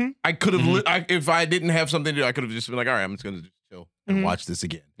again. I could have, if I didn't have something to do, I could have just been like, all right, I'm just gonna just chill and watch this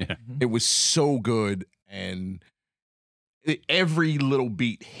again. Yeah. It was so good, and every little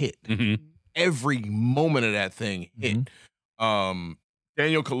beat hit. Every moment of that thing hit.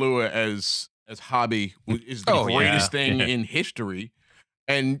 Daniel Kaluuya as Hobby is the greatest thing in history.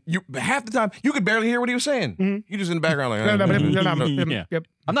 And you half the time you could barely hear what he was saying. You just in the background like, Yeah.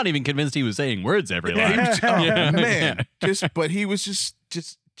 I'm not even convinced he was saying words every line. man. But he was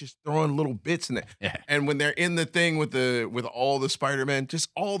just throwing little bits in it. Yeah. And when they're in the thing with all the Spider-Man, just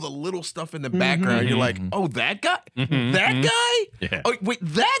all the little stuff in the background, you're like, oh, that guy? That guy? Yeah. Oh, wait,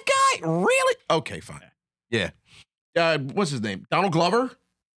 that guy? Really? Okay, fine. Yeah. What's his name? Donald Glover?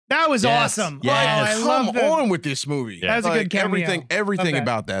 That was Yes. awesome. Yes. Oh, I Come love on with this movie. That was a good cameo. Everything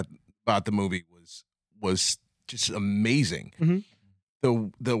Love that. about the movie was just amazing.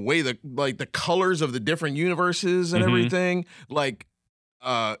 The way the colors of the different universes and everything, like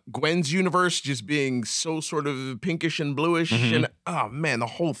Gwen's universe just being so sort of pinkish and bluish, and oh man, the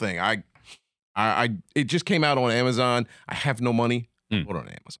whole thing. It just came out on Amazon. I have no money. Put it on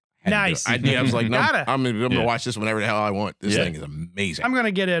Amazon. Nice. I was like, no, Gotta. I'm gonna watch this whenever the hell I want. This Yeah. thing is amazing. I'm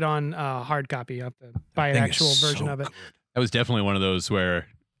gonna get it on hard copy. I have to buy an Thing is actual version so of it. good. That was definitely one of those where,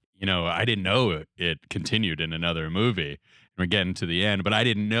 I didn't know it continued in another movie. We're getting to the end, but I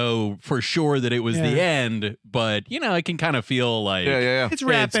didn't know for sure that it was the end. But, I can kind of feel like Yeah. It's it's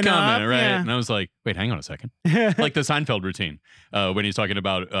wrapping coming, up, right? yeah. And I was like, wait, hang on a second. Like the Seinfeld routine when he's talking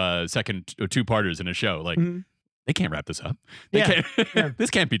about second two-parters in a show. Like, they can't wrap this up. They can't, this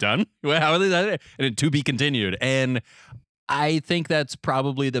can't be done. Well, how are they? And to be continued. And I think that's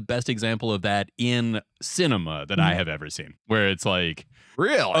probably the best example of that in cinema that I have ever seen, where it's like,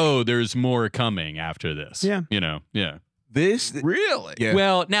 Really? oh, there's more coming after this. Yeah. Yeah. This Really? Yeah.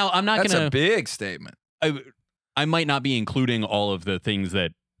 Well, now I'm not That's gonna. a big statement. I might not be including all of the things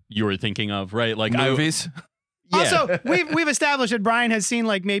that you're thinking of, right? Like Movies? Yeah. Also, we've established that Brian has seen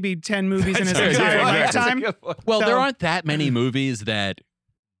like maybe 10 movies in his That's entire right. lifetime. Well, So- there aren't that many movies that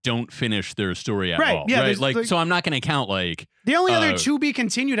don't finish their story at Right, all. yeah, Right. there's, Like, like- so I'm not going to count like. The only other to be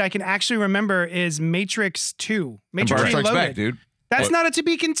continued I can actually remember is Matrix 2. Matrix Empire Strikes Reloaded. Back, dude. That's not a to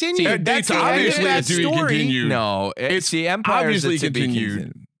be continued. See, That's it's the end of obviously that a to be story. continued. No, It's see, Empire's obviously a to be continued.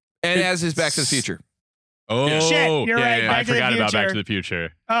 continued. And as is Back to the Future. Oh, Shit, you're right, Back I to the forgot about Back Future. to the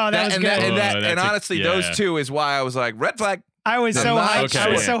Future. Oh, that was and good. and honestly, those two is why I was like, red flag. I was I'm so not hyped. I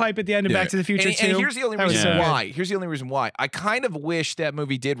was okay. so hyped at the end of Back to the Future And too. here's the only That was reason so good. why. Here's the only reason why. I kind of wish that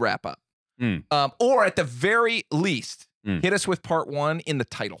movie did wrap up. Mm. Or at the very least, Mm. hit us with part 1 in the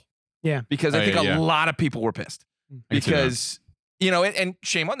title. Yeah. Because I think a lot of people were pissed. Me too. Because, and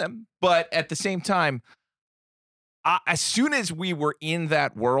shame on them. But at the same time, as soon as we were in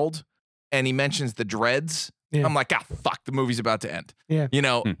that world and he mentions the dreads, Yeah. I'm like, fuck, the movie's about to end. Yeah.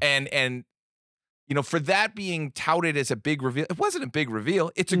 And for that being touted as a big reveal, it wasn't a big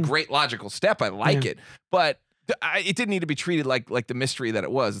reveal. It's a great logical step. I like it. But it didn't need to be treated like the mystery that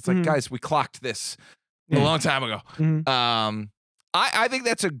it was. It's like, guys, we clocked this a long time ago. I think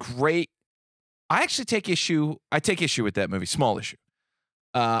that's a great. I actually take issue with that movie. Small issue.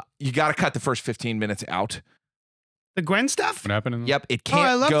 You got to cut the first 15 minutes out. The Gwen stuff? What happened? Yep, it Oh, I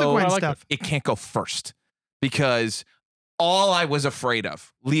can't love the go. Gwen stuff. It can't go first because all I was afraid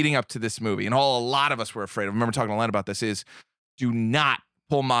of leading up to this movie, and all a lot of us were afraid of. I remember talking to Len about this. Is do not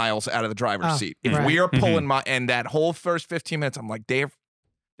pull Miles out of the driver's seat. If right. we are pulling and that whole first 15 minutes, I'm like, they're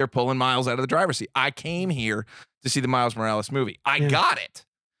pulling Miles out of the driver's seat. I came here to see the Miles Morales movie. I got it.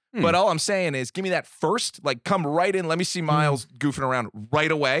 But all I'm saying is, give me that first, come right in. Let me see Miles goofing around right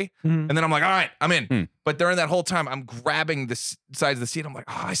away. And then I'm like, all right, I'm in. But during that whole time, I'm grabbing the sides of the seat. I'm like,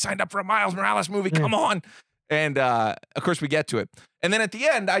 I signed up for a Miles Morales movie. Come on. And of course, we get to it. And then at the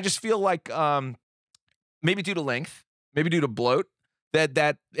end, I just feel like maybe due to length, maybe due to bloat,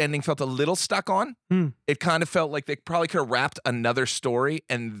 that ending felt a little stuck on. It kind of felt like they probably could have wrapped another story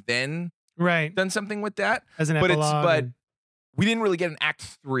and then done something with that. As an But epilogue. we didn't really get an act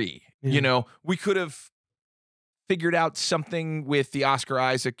 3. We could have figured out something with the Oscar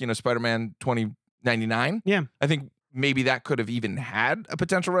Isaac, Spider-Man 2099. Yeah. I think maybe that could have even had a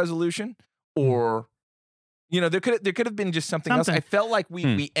potential resolution, or there could have been just something else. I felt like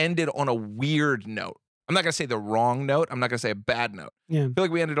we ended on a weird note. I'm not going to say the wrong note. I'm not going to say a bad note. Yeah. I feel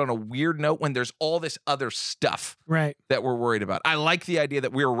like we ended on a weird note when there's all this other stuff that we're worried about. I like the idea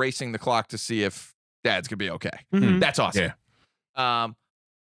that we're racing the clock to see if Dad's going to be okay. That's awesome. Yeah.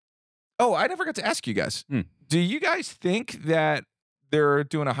 I never got to ask you guys. Do you guys think that they're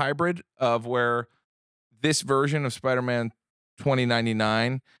doing a hybrid of where this version of Spider-Man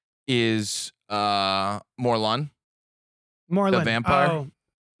 2099 is Morlun? The vampire? Oh.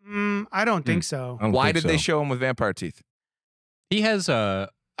 I don't think so. Why did they show him with vampire teeth? He has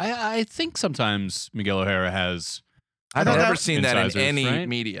I think sometimes Miguel O'Hara has. I've never seen that in incisors, any right?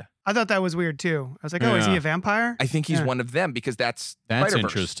 media. I thought that was weird too. I was like, is he a vampire? I think he's one of them because that's That's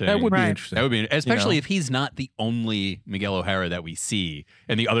Spider-Verse. interesting. That would be interesting. That would be, especially if he's not the only Miguel O'Hara that we see,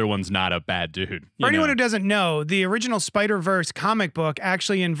 and the other one's not a bad dude. For anyone who doesn't know, the original Spider-Verse comic book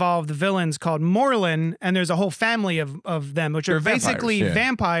actually involved villains called Morlun, and there's a whole family of them, which are basically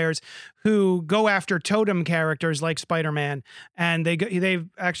vampires who go after totem characters like Spider-Man. And they've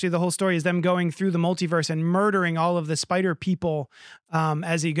actually, the whole story is them going through the multiverse and murdering all of the spider people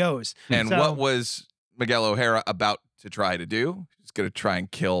as he goes. And what was Miguel O'Hara about to try to do? He's going to try and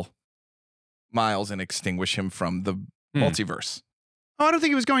kill Miles and extinguish him from the multiverse. Oh, I don't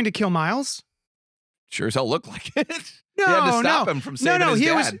think he was going to kill Miles. Sure as hell looked like it. No, he had to stop him from saving his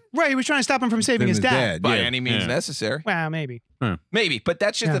dad. He was trying to stop him from saving his dad. By any means necessary. Well, maybe. Maybe, but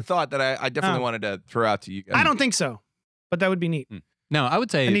that's just a thought that I definitely wanted to throw out to you guys. I don't think so, but that would be neat. No, I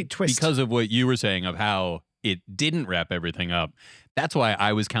would say A neat twist. because of what you were saying of how it didn't wrap everything up. That's why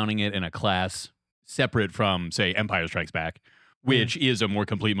I was counting it in a class separate from, say, Empire Strikes Back, which is a more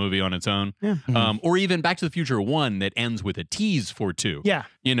complete movie on its own. Yeah. Or even Back to the Future 1 that ends with a tease for 2. Yeah.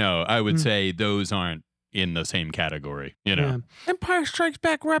 I would say those aren't in the same category, Empire Strikes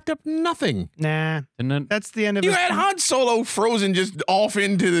Back wrapped up nothing. Nah. And then That's the end of You it. had Han Solo frozen just off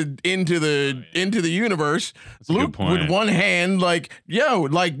into the universe. a good Luke point. with one hand, no,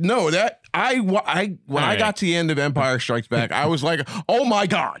 that I got to the end of Empire Strikes Back, I was like, oh my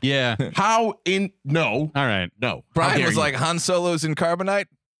god, yeah. how in no, All right. no. How Brian dare was you. like, Han Solo's in carbonite?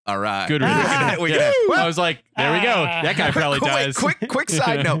 All right. Good reading. Yeah. I was like, there we go. That guy probably dies. Quick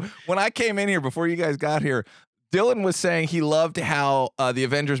side note. When I came in here before you guys got here, Dylan was saying he loved how the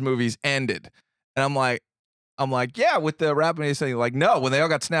Avengers movies ended. And I'm like, yeah, with the rapping, he's saying like, no, when they all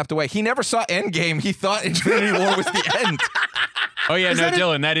got snapped away. He never saw Endgame. He thought Infinity War was the end. Oh, yeah, no,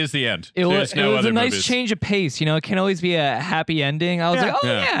 Dylan, that is the end. It was, There's no a other nice movies. change of pace. It can't always be a happy ending. I was Yeah. like, oh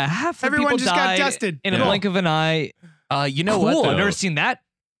Yeah. yeah, half the Everyone people just got died dusted. in a Cool. blink of an eye. You know Cool. what, though? I've never seen that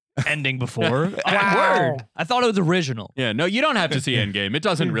ending before. Wow. Word. I thought it was original. Yeah, no, you don't have to see Endgame. It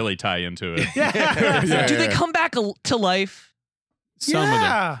doesn't really tie into it. Yeah. Do they come back to life? Some of them.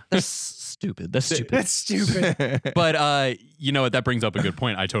 Yeah. That's stupid. That's stupid. That's stupid. But you know what? That brings up a good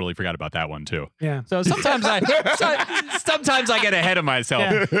point. I totally forgot about that one too. Yeah. So sometimes I get ahead of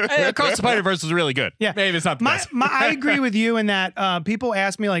myself. Hey, Across the Spider-Verse was really good. Yeah. Maybe it's not the best. I agree with you in that people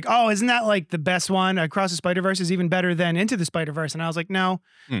ask me like, oh, isn't that like the best one? Across the Spider-Verse is even better than Into the Spider-Verse. And I was like, no,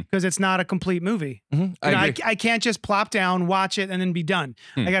 because it's not a complete movie. I I can't just plop down, watch it, and then be done.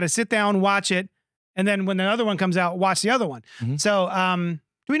 I got to sit down, watch it, and then when the other one comes out, watch the other one. So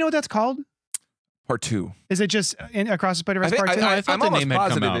do we know what that's called? Part 2. Is it just Across the Spider-Verse Part 2? I thought I'm the almost name had come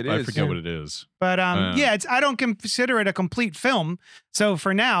positive out. it I is. forget what it is. But yeah, I don't consider it a complete film. So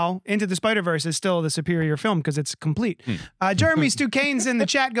for now, Into the Spider-Verse is still the superior film because it's complete. Jeremy Stu Kane's in the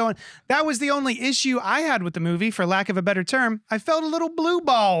chat going, that was the only issue I had with the movie, for lack of a better term. I felt a little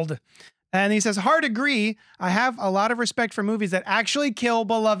blue-balled. And he says, hard agree. I have a lot of respect for movies that actually kill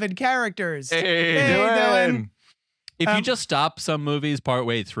beloved characters. Hey, Dylan. If you just stop some movies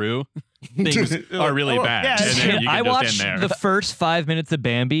partway through, things are really bad. Yeah, and then you can I just watched end there. the first 5 minutes of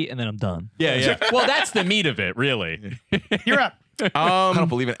Bambi and then I'm done. yeah. Well, that's the meat of it, really. You're up. I don't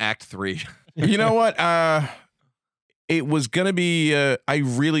believe in Act 3. You know what? It was gonna be. I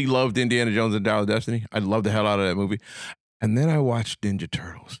really loved Indiana Jones and Dial of Destiny. I loved the hell out of that movie. And then I watched Ninja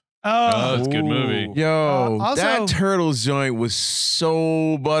Turtles. Oh, it's a good movie. Yo, also- that Turtles joint was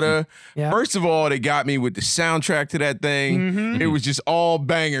so butter. Yeah. First of all, they got me with the soundtrack to that thing. Mhm. It was just all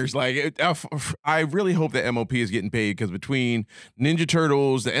bangers. Like, I really hope that MOP is getting paid, because between Ninja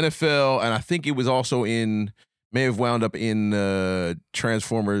Turtles, the NFL, and I think it was also may have wound up in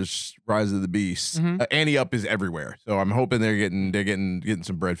Transformers: Rise of the Beast. Annie Up is everywhere, so I'm hoping they're getting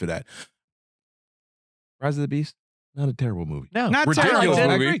some bread for that. Rise of the Beast, not a terrible movie. No, Not Ridiculous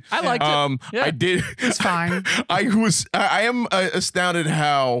terrible. movie. I liked it. Yeah. I did. It's fine. I am astounded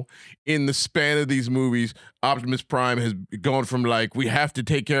how in the span of these movies, Optimus Prime has gone from like, we have to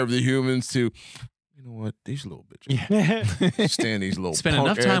take care of the humans, to, you know what, these little bitches. Stand these little Spend punk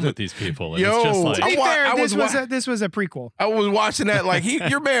enough time ass- with these people. And Yo, it's just To like, be fair, I this was was a prequel. I was watching that, like,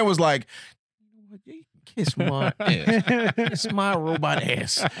 your man was like, you know what, you can kiss my ass. Kiss my robot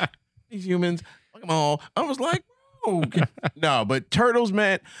ass. These humans, fuck them all. I was like, oh, no, but Turtles,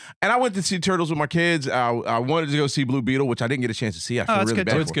 man. And I went to see Turtles with my kids. I wanted to go see Blue Beetle, which I didn't get a chance to see. I feel that's really good,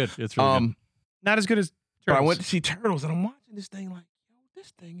 bad too. for it's it. good. It's really good. Not as good as But I Turtles. went to see Turtles, and I'm watching this thing like, yo,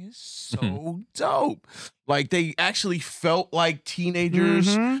 this thing is so dope. Like, they actually felt like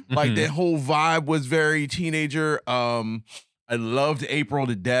teenagers. Mhm. Like, the whole vibe was very teenager. I loved April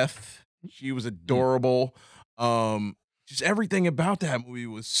to death. She was adorable. Just everything about that movie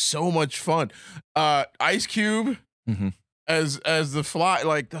was so much fun. Ice Cube as the fly,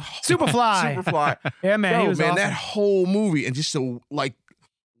 like the Superfly. Superfly. Yeah, man. Yo, he was man, awesome. that whole movie, and just so like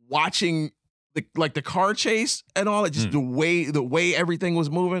watching the car chase and all that, just the way everything was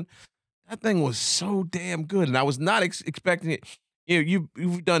moving, that thing was so damn good. And I was not expecting it. You know,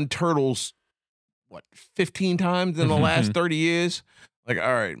 you've done Turtles, what, 15 times in the last 30 years? Like,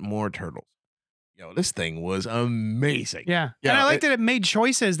 all right, more Turtles. Yo, this thing was amazing. Yeah. Yeah, And I liked that it made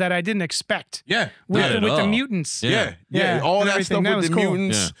choices that I didn't expect Yeah. with, Not at with the all. mutants. Yeah. Yeah, All and that everything. stuff That with was the cool.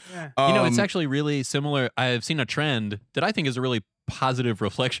 mutants. Yeah. You know, it's actually really similar. I've seen a trend that I think is a really positive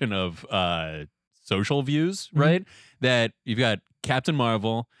reflection of social views, right? That you've got Captain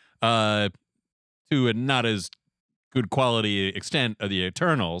Marvel, to a not as good quality extent of the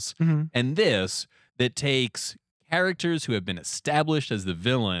Eternals, and this that takes characters who have been established as the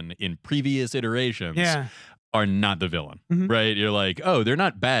villain in previous iterations Yeah. are not the villain, right? You're like, oh, they're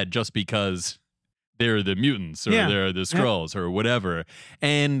not bad just because they're the mutants or Yeah. they're the Skrulls or whatever.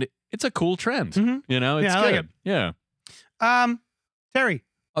 And it's a cool trend. You know, it's Yeah, I like good. Yeah. Terry.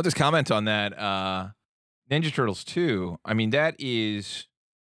 I'll just comment on that. Ninja Turtles 2. I mean, that is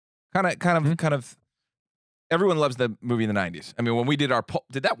kind of. Everyone loves the movie in the 90s. I mean, when we did our poll,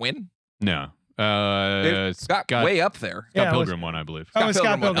 did that win? No. It got way up there. Yeah, it was- Pilgrim one, I believe. Oh, it's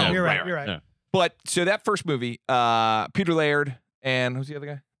Scott Pilgrim. Pilgrim. Oh, You're right. right, You're right. Yeah. But so that first movie, Peter Laird and who's the other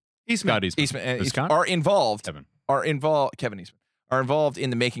guy? Eastman. Scott Eastman. Eastman, Is Scott? are involved. Kevin. Kevin Eastman are involved in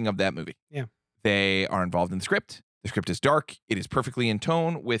the making of that movie. Yeah. They are involved in the script. The script is dark. It is perfectly in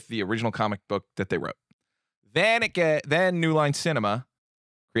tone with the original comic book that they wrote. Then New Line Cinema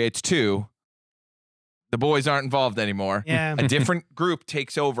creates 2. The boys aren't involved anymore. Yeah. A different group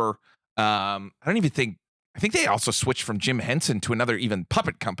takes over. I think they also switched from Jim Henson to another even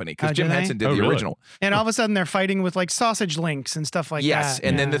puppet company, because Oh, Jim did they? Henson did Oh, the really? original. And all of a sudden they're fighting with like sausage links and stuff like Yes, that.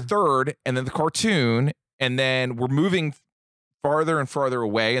 and then the Yeah. third, and then the cartoon, and then we're moving farther and farther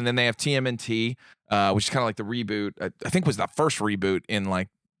away. And then they have TMNT, which is kind of like the reboot. I think was the first reboot in like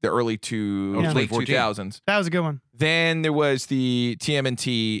the early late 2000s. That was a good one. Then there was the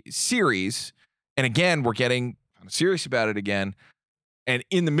TMNT series. And again, we're getting serious about it again. And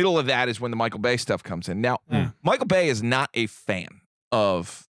in the middle of that is when the Michael Bay stuff comes in. Now, Michael Bay is not a fan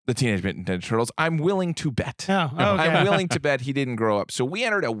of the Teenage Mutant Ninja Turtles. I'm willing to bet. Oh, okay. I'm willing to bet he didn't grow up. So we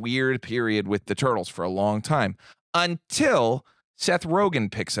entered a weird period with the Turtles for a long time until Seth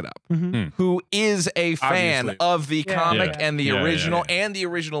Rogen picks it up, who is a fan Obviously. of the comic Yeah. and the original and the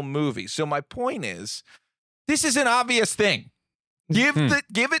original movie. So my point is, this is an obvious thing. Give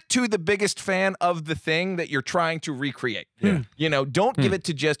it to the biggest fan of the thing that you're trying to recreate. You know, don't give it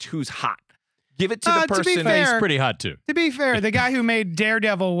to just who's hot. Give it to the To be person. fair- He's pretty hot too. To be fair, the guy who made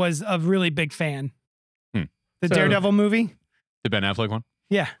Daredevil was a really big fan. The So- Daredevil movie? The Ben Affleck one.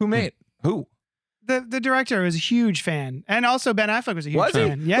 Yeah. Who made who? The director was a huge fan. And also Ben Affleck was a huge Was he?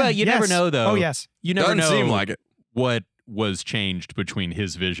 fan. Yeah. Well, you never yes. know, though. Oh, yes. You never Doesn't know seem like it. what was changed between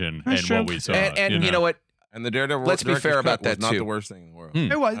his vision That's and true. what we saw. And you know what? And the Daredevil. Let's be director's fair cut about was that, not too. the worst thing in the world.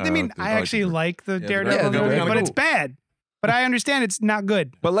 It was. I mean, I actually like the Daredevil yeah, movie, kinda but it's cool. bad. But I understand it's not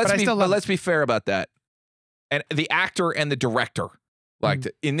good. But let's I be still love let's be fair about that. And the actor and the director, like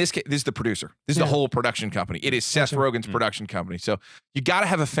in this case, this is the producer. This is the Yeah. whole production company. It is Seth Gotcha. Rogen's production company. So you got to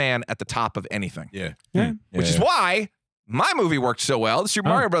have a fan at the top of anything. Yeah. Yeah. Which is why my movie worked so well, the Super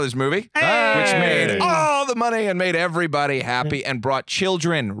Mario Brothers movie, which Hey! made all the money and made everybody happy and brought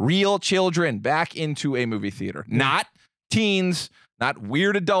children, real children, back into a movie theater. Not teens, not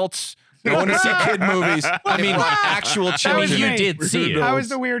weird adults going to see kid movies. I mean, actual That was children. me. you did see it. I was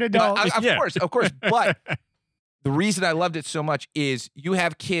the weird adult. Of course. But the reason I loved it so much is you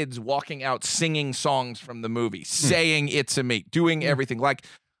have kids walking out singing songs from the movie, saying "It's a Me," doing everything. Like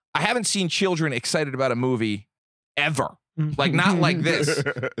I haven't seen children excited about a movie ever. Like not like this.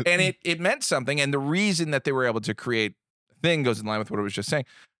 And it meant something. And the reason that they were able to create a thing goes in line with what I was just saying.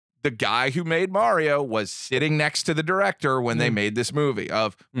 The guy who made Mario was sitting next to the director when they made this movie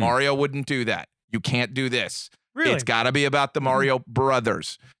of Mario wouldn't do that. You can't do this. Really? It's got to be about the Mario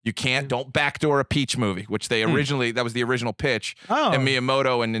brothers. You can't, don't backdoor a Peach movie, which they originally, that was the original pitch. Oh. And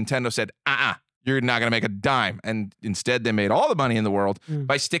Miyamoto and Nintendo said, you're not going to make a dime. And instead they made all the money in the world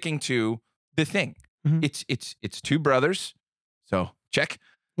by sticking to the thing. It's two brothers. So check.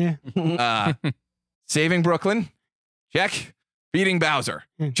 Yeah. Saving Brooklyn. Check. Beating Bowser.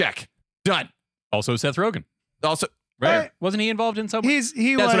 Check. Done. Also Seth Rogen, Also, right? Wasn't he involved in some? He That's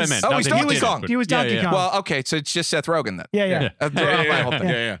was. what I meant. Oh, Not he's that he Donkey did it, Kong. but- He was Donkey Kong. well, okay. So it's just Seth Rogen then. Yeah. My whole thing.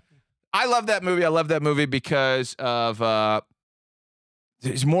 Yeah. I love that movie. I love that movie because of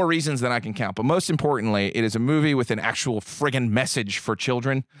there's more reasons than I can count. But most importantly, it is a movie with an actual friggin' message for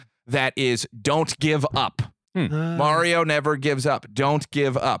children that is don't give up. Mario never gives up. Don't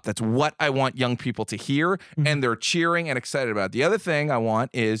give up. That's what I want young people to hear. And they're cheering and excited about it. The other thing I want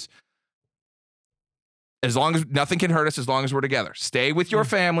is as long as nothing can hurt us, as long as we're together, stay with your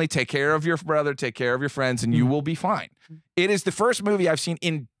family, take care of your brother, take care of your friends, and you will be fine. It is the first movie I've seen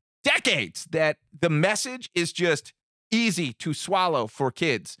in decades that the message is just easy to swallow for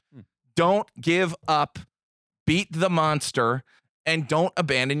kids. Don't give up, beat the monster, and don't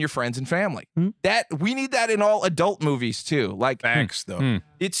abandon your friends and family. That we need that in all adult movies too. Like Thanks, though.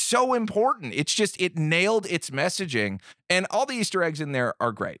 it's so important. It's just it nailed its messaging, and all the Easter eggs in there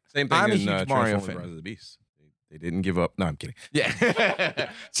are great. Same thing I'm a in huge Mario Transformers fan. Rise of the Beast. They didn't give up. No, I'm kidding. Yeah.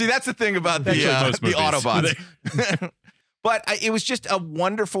 See, that's the thing about Actually, most the movies. Autobots. But it was just a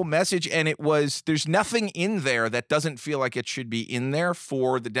wonderful message, and there's nothing in there that doesn't feel like it should be in there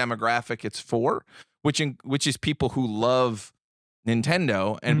for the demographic it's for, which is people who love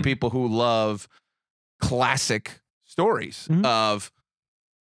Nintendo and people who love classic stories of,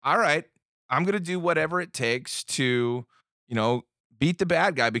 all right, I'm going to do whatever it takes to, beat the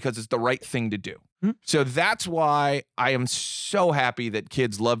bad guy because it's the right thing to do. So that's why I am so happy that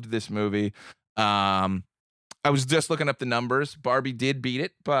kids loved this movie. I was just looking up the numbers. Barbie did beat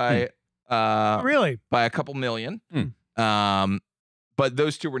it by Really? by a couple million. But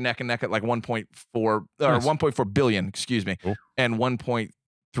those two were neck and neck at like 1.4 or 1.4 billion, excuse me, and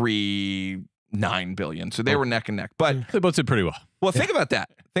 1.39 billion. So they were neck and neck. But They both did pretty well. think about that.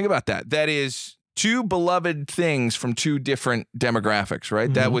 Think about that. That is two beloved things from two different demographics,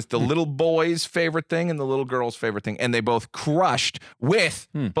 right? That was the little boy's favorite thing and the little girl's favorite thing. And they both crushed with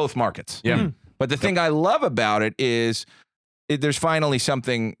both markets. Yeah. But the thing I love about it is there's finally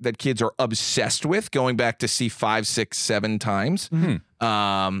something that kids are obsessed with, going back to see 5, 6, 7 times.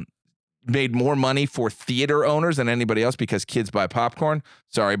 Made more money for theater owners than anybody else because kids buy popcorn.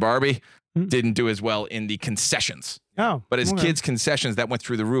 Sorry, Barbie. didn't do as well in the concessions. Oh, But as okay. kids' concessions, that went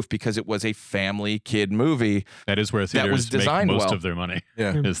through the roof because it was a family kid movie. That is where theaters was make designed most well. of their money.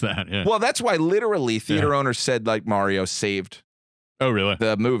 Yeah. Is that? Yeah. Well, that's why literally theater owners said like Mario saved Oh, really?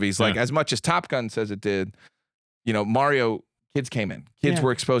 the movies. Like Yeah. as much as Top Gun says it did, Mario, kids came in. Kids Yeah.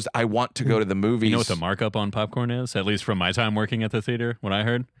 were exposed. I want to go to the movies. You know what the markup on popcorn is? At least from my time working at the theater, what I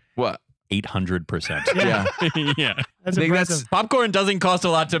heard, What? 800%. Yeah. Yeah. That's think that's- impressive. Popcorn doesn't cost a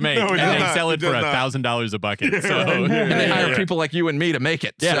lot to make, No, it and does they not. sell It it for does not. $1,000 a bucket. So And they hire yeah. people like you and me to make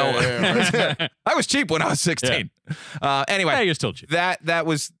it. Yeah. So I was cheap when I was 16. Anyway, Yeah, you're still cheap. that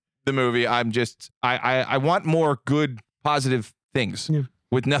was the movie. I'm just I want more good positive things Yeah.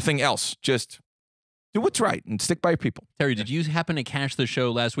 with nothing else. Just do what's right and stick by your people. Terry, did you happen to catch the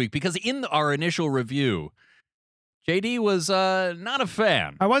show last week? Because in our initial review, JD was not a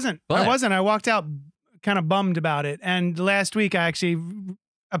fan. I wasn't. But- I walked out kind of bummed about it. And last week, I actually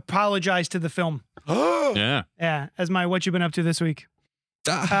apologized to the film. Yeah. Yeah, as my what you been up to this week.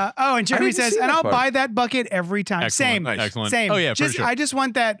 Ah, And Jeremy didn't says, see and that I'll part. buy that bucket every time. Excellent. Same. Nice. Excellent. Same. Oh, yeah, just, for sure. I just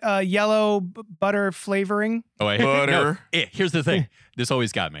want that yellow butter flavoring. Oh, I Butter. Here's the thing. This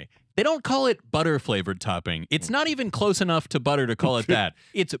always got me. They don't call it butter flavored topping. It's not even close enough to butter to call it that.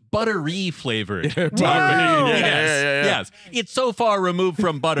 It's buttery flavored topping. Whoa. Yes. It's so far removed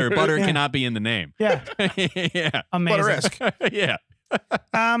from butter. Butter cannot be in the name. Yeah, Yeah. amazing. Butteresque. Yeah.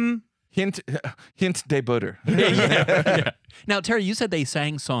 hint de butter. Yeah. Now, Terry, you said they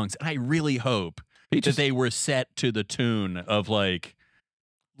sang songs, and I really hope Peaches. that they were set to the tune of like.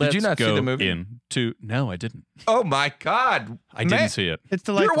 Did you Let's not see go the movie? Into no, I didn't. Oh my God! I didn't see it. It's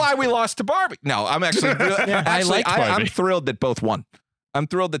You're delightful. why we lost to Barbie. No, I'm actually. I liked I'm Barbie. thrilled that both won. I'm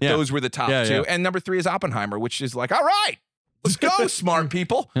thrilled that Yeah. those were the top Yeah, two, yeah. and number 3 is Oppenheimer, which is like, all right, let's go, smart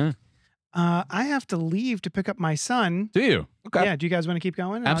people. I have to leave to pick up my son. Do you? Okay. Yeah, do you guys want to keep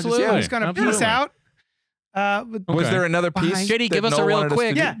going? I'm Absolutely. just going to peace Absolutely. out. Was Okay. there another piece? Behind- JD, that give us a Noel real wanted us to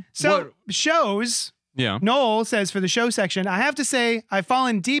quick. do? Yeah. So shows. Yeah. Noel says for the show section, I have to say I've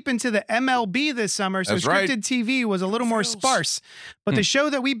fallen deep into the MLB this summer, so That's scripted right. TV was a little more sparse. But the show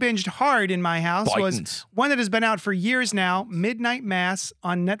that we binged hard in my house was Titans. one that has been out for years now, Midnight Mass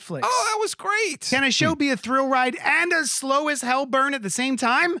on Netflix. Oh, that was great. Can a show be a thrill ride and a slow as hell burn at the same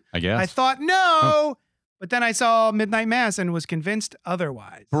time? I guess. I thought no, but then I saw Midnight Mass and was convinced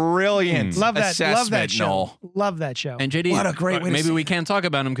otherwise. Brilliant. Love that. Love that assessment, show. Noel. Love that show. And JD, What a great way to maybe see we it. can't talk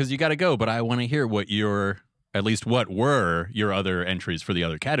about them because you got to go, but I want to hear what what were your other entries for the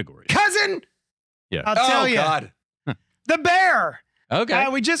other categories. Cousin, Yeah. I'll tell Oh you, God. The Bear. Okay.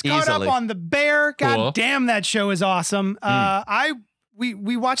 We just caught Easily. up on The Bear. God Cool. damn, that show is awesome.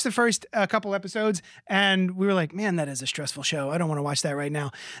 We watched the first couple episodes and we were like, man, that is a stressful show. I don't want to watch that right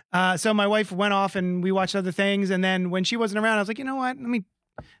now. So my wife went off and we watched other things. And then when she wasn't around, I was like, you know what?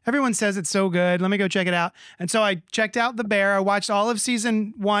 Everyone says it's so good. Let me go check it out. And so I checked out The Bear. I watched all of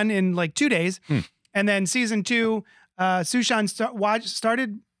season 1 in like 2 days. And then season 2, Sushan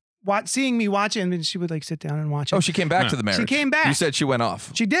started seeing me watch it, and then she would like sit down and watch it. Oh, she came back to the marriage. She came back. You said she went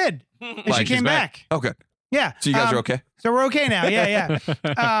off. She did. And she Like, came she's back. Oh, good. Yeah. So you guys are okay? So we're okay now. Yeah.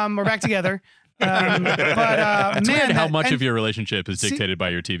 We're back together. But It's man, weird how that- much and of your relationship is dictated by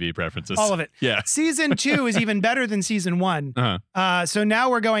your TV preferences. all of it. Yeah. Season 2 is even better than season 1. Uh-huh. So now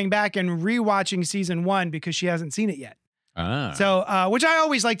we're going back and rewatching season 1 because she hasn't seen it yet. Ah. So, which I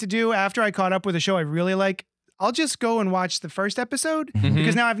always like to do after I caught up with a show I really like. I'll just go and watch the first episode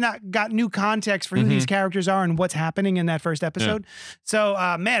because now I've not got new context for who these characters are and what's happening in that first episode. So,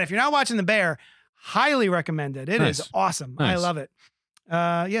 man, if you're not watching The Bear, highly recommend it. It is Nice. awesome. I Nice. love it.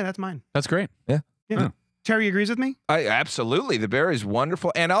 Yeah, that's mine. That's great. Yeah. Oh. Terry agrees with me? I absolutely. The Bear is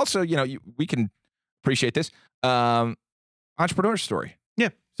wonderful, and also, we can appreciate this entrepreneur story. Yeah.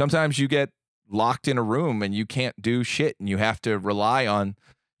 Sometimes you get locked in a room and you can't do shit, and you have to rely on,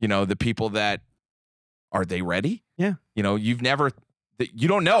 the people that are they ready? Yeah. You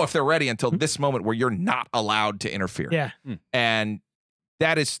don't know if they're ready until this moment where you're not allowed to interfere. Yeah. And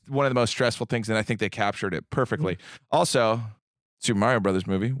that is one of the most stressful things, and I think they captured it perfectly. Also, Super Mario Brothers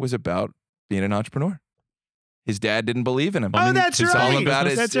movie was about being an entrepreneur. His dad didn't believe in him. Oh, that's It's all right. about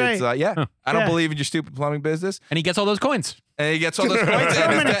it. That's It's right. I don't Yeah. believe in your stupid plumbing business. And he gets all those coins. And he gets all those points. So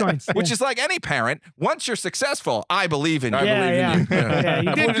and his many dad- coins, Which yeah. is like any parent. Once you're successful, I believe in you. I believe in you. Yeah, you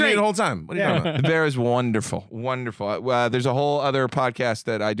I did believed in great. you the whole time. What are you Yeah. talking about? The Bear is wonderful. Wonderful. There's a whole other podcast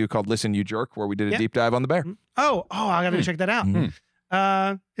that I do called Listen, You Jerk, where we did a Yeah. deep dive on the bear. Oh, I got to check that out.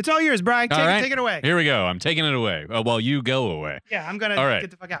 It's all yours, Brian. All right. Take it away. Here we go. I'm taking it away. Well, you go away. Yeah, I'm going All to right. get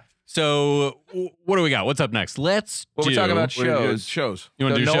the fuck out. So, what do we got? What's up next? Let's Well, do. we're talking about What are you doing? shows. Shows. You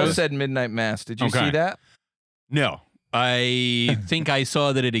want So to do Noel shows? said Midnight Mass. Did you Okay. see that? No. I think I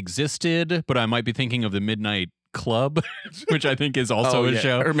saw that it existed, but I might be thinking of the Midnight Club, which I think is also a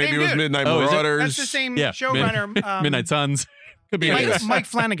show. Or maybe Same it was dude. Midnight Oh, is it? Marauders. That's the same Yeah, showrunner. Midnight Suns. Could be Mike, anything. Mike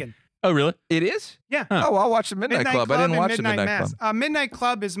Flanagan. Oh, really? It is? Yeah. Huh. Oh, I'll watch the Midnight Club. I didn't and watch the Midnight Mass. Club. Midnight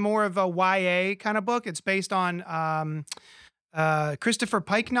Club is more of a YA kind of book. It's based on Christopher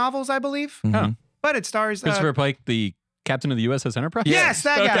Pike novels, I believe. Oh. But it stars Christopher Pike, the captain of the USS Enterprise? Yes,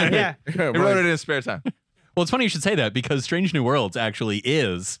 that guy. Okay. Yeah. He wrote it in his spare time. Well, it's funny you should say that because Strange New Worlds actually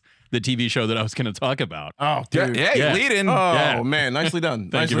is the TV show that I was going to talk about. Oh, Yeah, dude. yeah, Yeah. lead in. Oh, Yeah. man. Nicely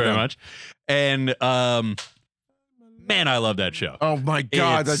done. Thank you very much. And man, I love that show. Oh, my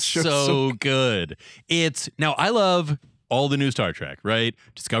God. It's That show's so good. Now I love all the new Star Trek, right?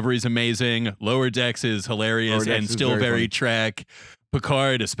 Discovery's amazing. Lower Decks is hilarious Lower Decks and is still very very funny. Trek.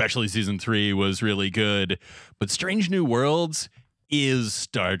 Picard, especially season 3, was really good. But Strange New Worlds is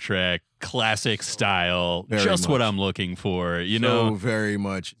Star Trek classic style, Very just what much. I'm looking for. You so know, very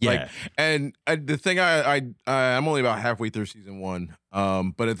much. Yeah. Like, and the thing I'm only about halfway through season 1.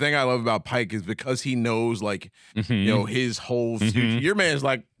 But the thing I love about Pike is because he knows, like, Mhm. you know, his whole Mhm. future. Your man's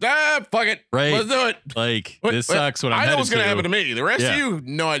like, fuck it. Right. Let's do it. like What- this what- sucks. What I'm I know headed what's gonna to. happen to me. The rest Yeah. of you,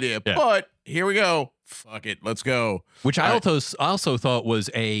 no idea. Yeah. But here we go. Fuck it. Let's go. Which I also thought was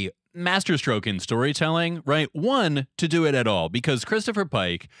a masterstroke in storytelling, right? One, to do it at all, because Christopher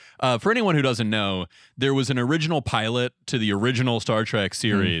Pike, for anyone who doesn't know, there was an original pilot to the original Star Trek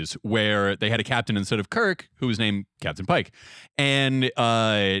series where they had a captain instead of Kirk, who was named Captain Pike. And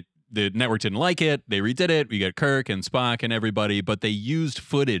the network didn't like it. They redid it. We got Kirk and Spock and everybody, but they used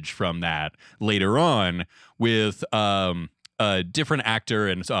footage from that later on with a different actor,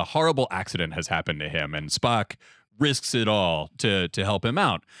 and a horrible accident has happened to him, and Spock risks it all to help him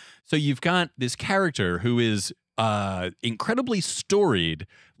out. So you've got this character who is incredibly storied,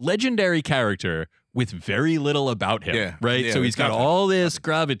 legendary character with very little about him, Yeah. right? Yeah, So with he's got nothing. all this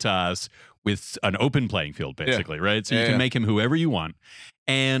gravitas with an open playing field, basically, right? So you Yeah, can yeah. make him whoever you want.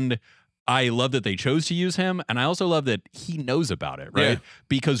 And I love that they chose to use him, and I also love that he knows about it, right? Yeah.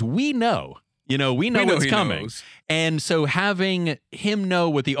 Because we know We know what's he coming. knows. And so having him know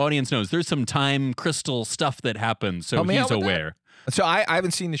what the audience knows, there's some time crystal stuff that happens, so Help me he's out with that. aware. So I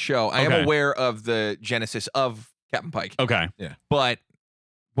haven't seen the show. I am Okay. aware of the genesis of Captain Pike. Okay. But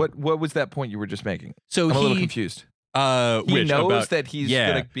what was that point you were just making? So I'm a little he confused. He which, knows about- that he's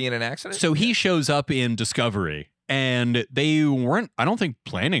yeah. going to be in an accident? So he shows up in Discovery, and they weren't, I don't think,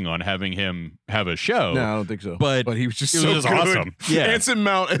 planning on having him have a show. No, I don't think so. But he was just it so was good. awesome. Yeah. Anson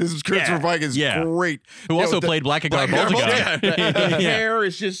Mount as Christopher Yeah. Pike is Yeah. great. Who Yo, also the- played Blackguard Blackguard Multigun. Multigun. The Yeah. hair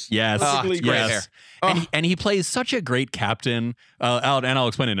is just Yes, perfectly it's great great. yes. hair. And he plays such a great captain. I'll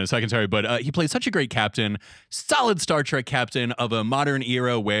explain it in a second, sorry, but he plays such a great captain, solid Star Trek captain of a modern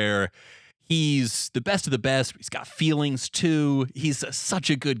era where he's the best of the best. He's got feelings too. He's such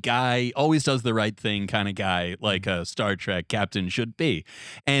a good guy, always does the right thing kind of guy, like a Star Trek captain should be.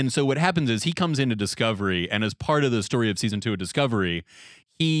 And so what happens is he comes into Discovery, and as part of the story of season 2 of Discovery,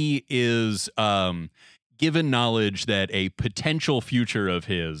 he is given knowledge that a potential future of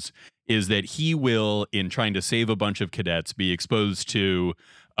his is that he will, in trying to save a bunch of cadets, be exposed to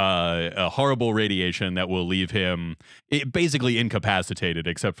a horrible radiation that will leave him basically incapacitated,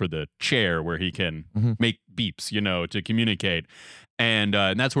 except for the chair where he can make beeps, to communicate. And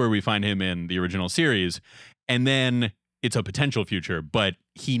that's where we find him in the original series. And then it's a potential future, but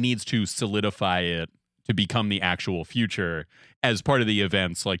he needs to solidify it to become the actual future as part of the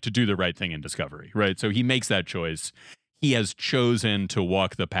events, like to do the right thing in Discovery, right? So he makes that choice. He has chosen to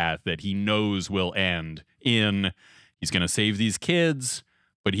walk the path that he knows will end in, he's going to save these kids,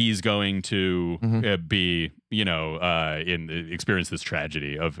 but he's going to be, experience this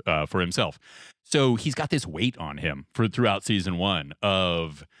tragedy of for himself. So he's got this weight on him throughout season 1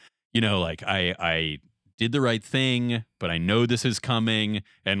 of, like I did the right thing, but I know this is coming.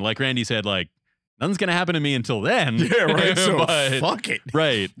 And like Randy said, like, nothing's going to happen to me until then. Yeah, right. So But- fuck it.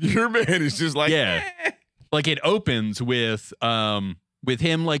 Right. Your man is just like, Yeah. Like it opens with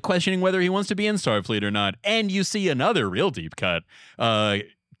him like questioning whether he wants to be in Starfleet or not, and you see another real deep cut.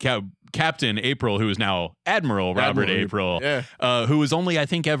 Captain April, who is now Admiral Robert April, Yeah. who was only I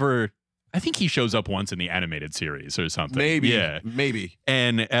think he shows up once in the animated series or something. Maybe. Yeah. Maybe.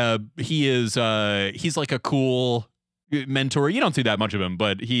 And he's like a cool mentor. You don't see that much of him,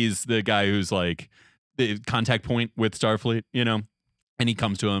 but he's the guy who's like the contact point with Starfleet, and he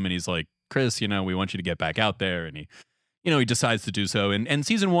comes to him and he's like, Chris, we want you to get back out there. And he decides to do so. And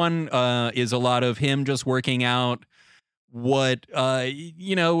season 1 is a lot of him just working out what, how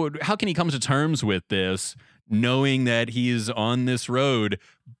can he come to terms with this, knowing that he's on this road,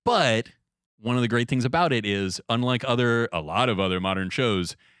 but one of the great things about it is, unlike a lot of other modern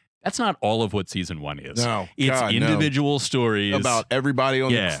shows, that's not all of what season 1 is. No, it's God, no. individual stories about everybody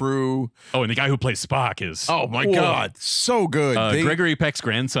on the crew. Oh, and the guy who plays Spock is God, so good. Gregory Peck's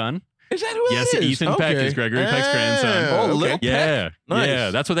grandson. Is that who Yes, it is? Ethan Peck is Gregory Peck's grandson. Oh, Little Peck? Yeah, Nice. yeah,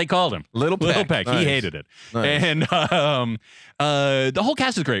 that's what they called him. Little Peck. Nice. He hated it. Nice. And the whole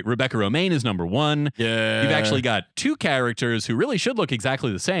cast is great. Rebecca Romaine is number 1. Yeah. You've actually got 2 characters who really should look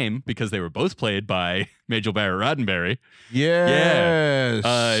exactly the same because they were both played by Majel Barrett Roddenberry.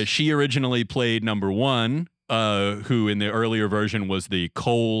 Yes. She originally played number 1, who in the earlier version was the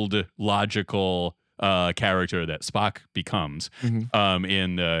cold, logical character that Spock becomes in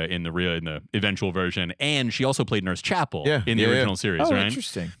the eventual version, and she also played Nurse Chapel in the original series. Oh, right?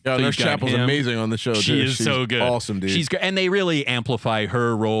 interesting. Yeah, So Nurse you've got Chapel's him. amazing on the show. She's so good, awesome, dude. She's and they really amplify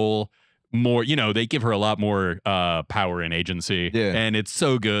her role more. They give her a lot more power and agency. Yeah. And it's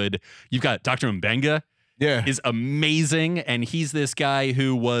so good. You've got Dr. Mbenga. Yeah. Is amazing, and he's this guy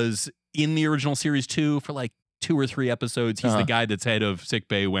who was in the original series 2 for like 2 or 3 episodes. He's the guy that's head of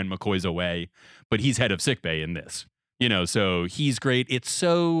sickbay when McCoy's away, but he's head of sickbay in this. So he's great. It's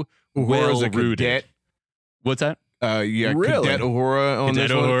so well rooted. What's that? Yeah, Really? Cadet Uhura on Cadet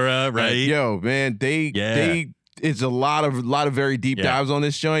this one. Uhura, right? Yo, man, they it's a lot of very deep dives on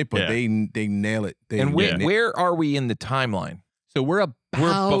this joint, but they nail it. And where are we in the timeline? So we're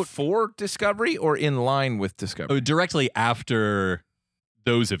before Discovery or in line with Discovery? directly after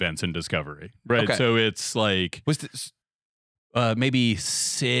those events in Discovery, right? Okay. So it's like Was this maybe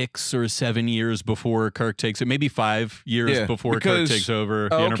 6 or 7 years before Kirk takes it, maybe 5 years before Kirk because- takes over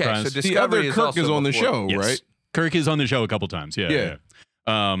the okay, Enterprise. so the Discovery other is Kirk also is on the before. show, Yes. right? Kirk is on the show a couple times. Yeah.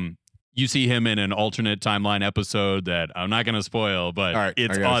 You see him in an alternate timeline episode that I'm not going to spoil, but All right,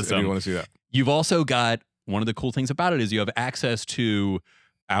 it's I awesome. want to see that. You've also got one of the cool things about it is you have access to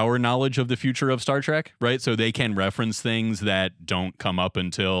our knowledge of the future of Star Trek, right? So they can reference things that don't come up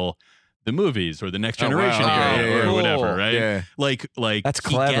until the movies or the Next Oh, wow. Generation Okay, era yeah, or whatever, cool. right? Yeah. Like That's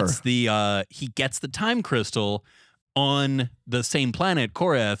he clever. gets the time crystal on the same planet,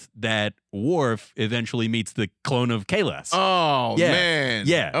 Korath, that Worf eventually meets the clone of Kalas. Oh Yeah. man.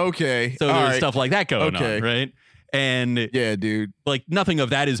 Yeah. Okay. So All there's right. stuff like that going Okay. on, right? And Yeah, dude. like nothing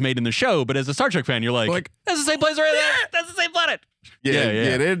of that is made in the show, but as a Star Trek fan, you're like that's the same place right there. That's the same planet.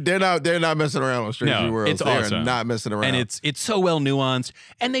 Yeah. They're not messing around on Strange No, New Worlds. it's They awesome. are not messing around. And it's so well nuanced.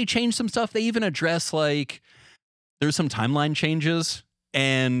 And they change some stuff. They even address like there's some timeline changes,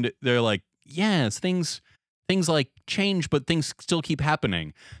 and they're like, yes, things like change, but things still keep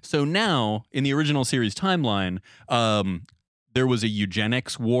happening. So now in the original series timeline, there was a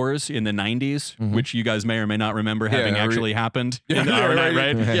eugenics wars in the 90s, which you guys may or may not remember having actually happened in our night,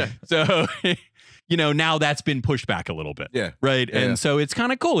 right? Yeah. So, now that's been pushed back a little bit. Yeah. Right. Yeah. And so it's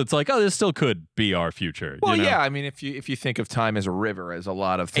kind of cool. It's like, oh, this still could be our future. Well, you know? yeah. I mean, if you think of time as a river, as a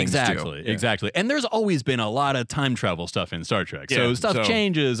lot of things do. Exactly. And there's always been a lot of time travel stuff in Star Trek. So Yeah, stuff so-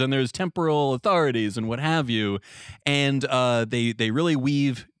 changes, and there's temporal authorities and what have you. And they really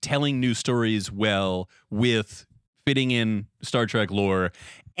weave telling new stories well with fitting in Star Trek lore,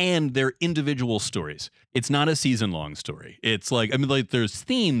 and they're individual stories. It's not a season-long story. It's like, there's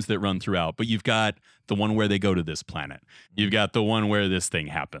themes that run throughout, but you've got the one where they go to this planet. You've got the one where this thing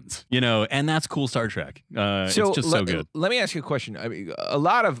happens, and that's cool Star Trek. It's just so good. Let me ask you a question. I mean, a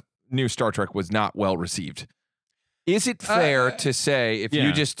lot of new Star Trek was not well received. Is it fair to say if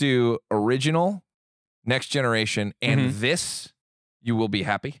you just do original, Next Generation, and this, you will be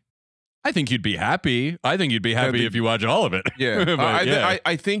happy? I think you'd be happy. I think you'd be happy if you watch all of it. Yeah. But,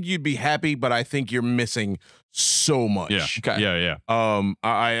 I think you'd be happy, but I think you're missing so much. Yeah. Okay. Yeah.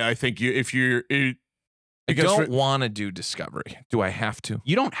 I think I don't want to do Discovery. Do I have to?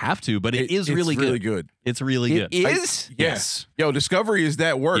 You don't have to, but it's really good. It's really It good. is? Yes. Yo, Discovery is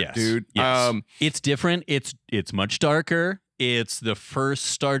that work, Yes. dude. Yes. It's different. It's much darker. It's the first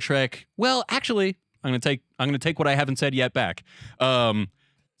Star Trek. Well, actually, I'm gonna take what I haven't said yet back. I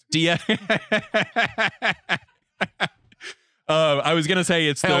was gonna say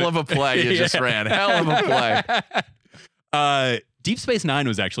it's Hell of a play you just ran. Hell of a play. Deep Space Nine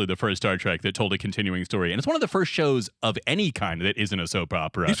was actually the first Star Trek that told a continuing story, and it's one of the first shows of any kind that isn't a soap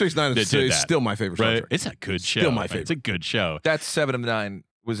opera. Deep Space Nine that is did that. still my favorite Star Right? Trek. It's a good show. Still my It's a good show. That's 7 of 9.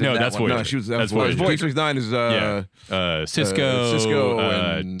 Was in No, that that's one? Voyager. No, she was That's Voyager. Voyager. Deep Space Nine is Cisco,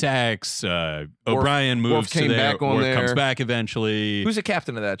 and Dax, O'Brien moves Worf came to there. back on Worf there. comes back eventually. Who's the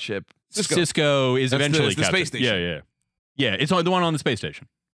captain of that ship? Cisco is That's eventually the captain. space station. Yeah. It's the one on the space station,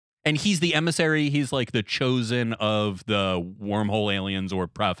 and he's the emissary. He's like the chosen of the wormhole aliens or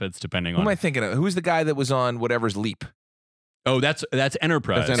prophets, depending Who on. am I thinking of? Who's the guy that was on whatever's Leap? Oh, that's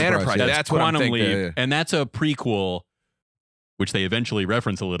Enterprise. That's Enterprise. yeah. That's what I'm Quantum thinking. Leap, Yeah, yeah. and that's a prequel, which they eventually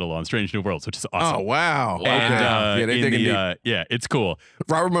reference a little on Strange New Worlds, which is awesome. Oh wow! And, Yeah, they in dig the, deep. yeah, it's cool.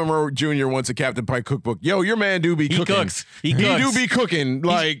 Robert Monroe Jr. wants a Captain Pike cookbook. Yo, your man do be He cooking. cooks. He He cooks. do be cooking.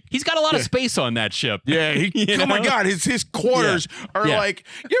 Like, He's got a lot of space on that ship. yeah. You Oh my know? God, his quarters are Yeah. like.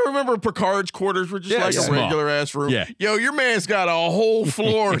 You remember Picard's quarters were just like yeah. a regular ass room. Yeah. Yo, your man's got a whole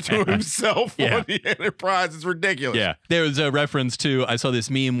floor to himself Yeah. on the Enterprise. It's ridiculous. Yeah, there was a reference to, I saw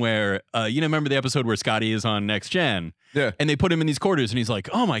this meme where, remember the episode where Scotty is on Next Gen? Yeah. And they put him in these quarters and he's like,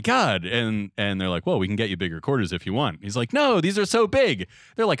 oh my God. And they're like, well, we can get you bigger quarters if you want. He's like, no, these are so big.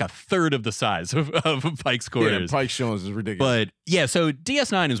 They're like a third of the size of Pike's Yeah, quarters. Pike Jones is ridiculous. But yeah, so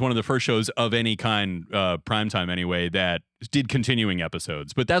DS9 is one of the first shows of any kind, primetime anyway, that did continuing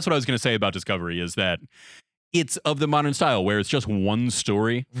episodes. But that's what I was going to say about Discovery is that it's of the modern style where it's just one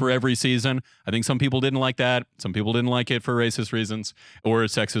story for every season. I think some people didn't like that. Some people didn't like it for racist reasons or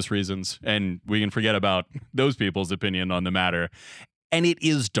sexist reasons. And we can forget about those people's opinion on the matter. And it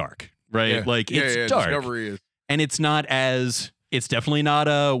is dark, right? Yeah. Like it's yeah, dark. Discovery is. And it's definitely not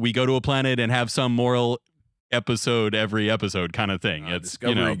a we go to a planet and have some moral episode every episode kind of thing. It's,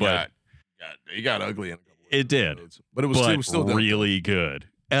 Discovery but it got ugly in a couple it did. episodes. But it was still done. really good.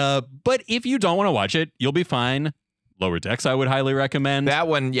 But if you don't want to watch it, you'll be fine. Lower Decks, I would highly recommend. That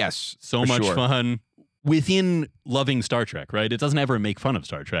one, yes. So for much sure. fun within loving Star Trek, right? It doesn't ever make fun of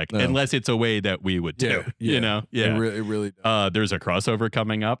Star Trek No. unless it's a way that we would do. You know? Yeah. It really does. There's a crossover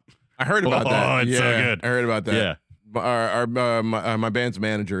coming up. I heard about that. Oh, it's so Yeah, good. I heard about that. Yeah. My band's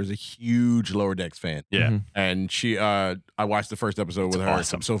manager is a huge Lower Decks fan. Yeah. Mhm. And she I watched the first episode with It's her.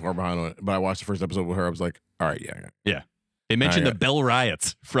 awesome. I'm so far behind on it, but I watched the first episode with her. I was like, all right, yeah. They mentioned yeah. the Bell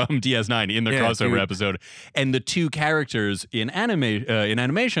Riots from DS9 in the Yeah, crossover dude. episode, and the two characters in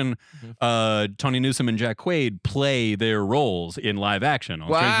animation, Tony Newsom and Jack Quaid, play their roles in live action on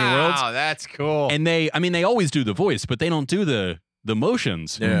Strange New Worlds. Wow, that's cool. And they always do the voice, but they don't do the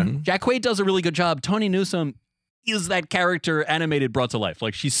motions. Yeah. Mhm. Jack Quaid does a really good job. Tony Newsom is that character animated brought to life.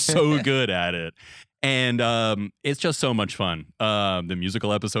 Like she's so good at it. And it's just so much fun. The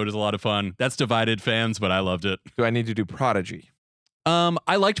musical episode is a lot of fun. That's divided fans, but I loved it. Do I need to do Prodigy?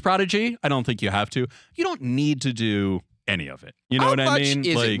 I liked Prodigy. I don't think you have to. You don't need to do any of it. You know How what I much mean?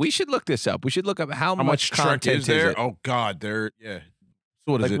 is Like, it? We should look this up. We should look up how How much Trek content is there? it? Oh God, there. Yeah.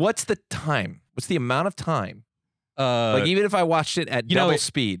 So what is Like, it? what's the time? What's the amount of time? Like, even if I watched it at you know, double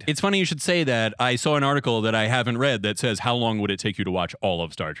speed. it's funny you should say that. I saw an article that I haven't read that says how long would it take you to watch all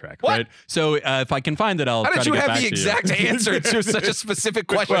of Star Trek, What? right? So if I can find it, I'll How try did you to get have back the to you. exact answer to such a specific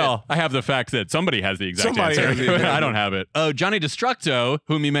question? Well, I have the fact that somebody has the exact Somebody answer. has the exact I don't have it. Oh, Johnny Destructo,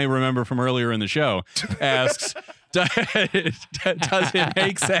 whom you may remember from earlier in the show, asks, does it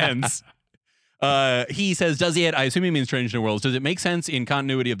make sense? He says, does it, I assume he means Strange New Worlds, does it make sense in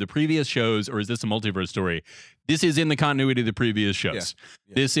continuity of the previous shows, or is this a multiverse story? This is in the continuity of the previous shows.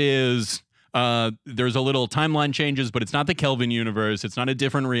 Yeah. This is, there's a little timeline changes, but it's not the Kelvin universe. It's not a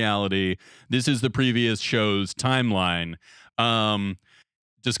different reality. This is the previous show's timeline.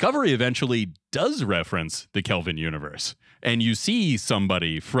 Discovery eventually does reference the Kelvin universe, and you see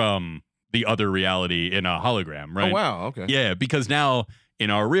somebody from the other reality in a hologram, right? Oh wow. Okay. Yeah, because now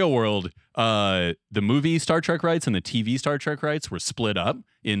in our real world, the movie Star Trek rights and the TV Star Trek rights were split up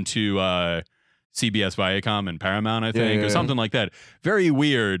into CBS, Viacom, and Paramount, I think, yeah, or yeah. something like that. Very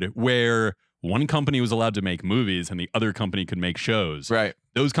weird, where one company was allowed to make movies and the other company could make shows. Right.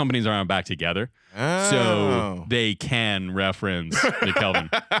 Those companies aren't back together, Oh. so they can reference the Kelvin.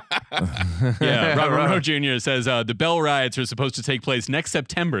 Yeah, Robert Monroe Jr. says the Bell Riots are supposed to take place next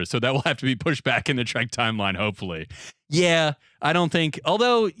September, so that will have to be pushed back in the Trek timeline, hopefully. Yeah, I don't think,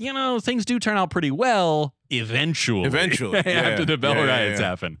 although, things do turn out pretty well eventually. Eventually, after yeah. the Bell Yeah, yeah, Riots yeah.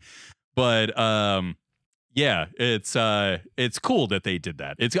 happen. But yeah, it's cool that they did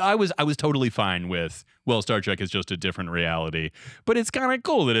that. I was totally fine with, well, Star Trek is just a different reality, but it's kind of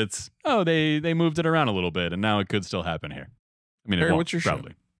cool that they moved it around a little bit and now it could still happen here. I mean, it Harry, won't, what's your show?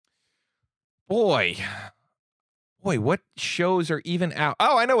 probably. Boy, what shows are even out?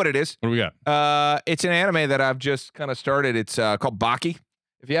 Oh, I know what it is. What do we got? It's an anime that I've just kind of started. It's called Baki.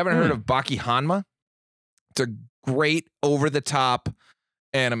 If you haven't heard of Baki Hanma, it's a great over-the-top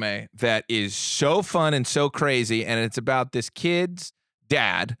anime that is so fun and so crazy, and it's about this kid's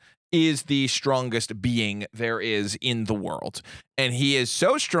dad is the strongest being there is in the world, and he is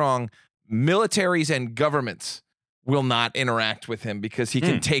so strong, militaries and governments will not interact with him because he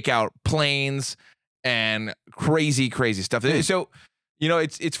can take out planes and crazy stuff. So,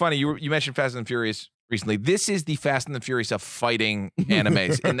 it's funny. You mentioned Fast and Furious recently. This is the Fast and the Furious of fighting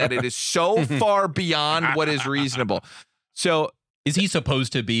animes in that it is so far beyond what is reasonable. So Is he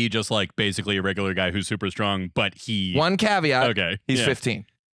supposed to be just like basically a regular guy who's super strong, but he? one caveat. Okay, He's yeah. 15.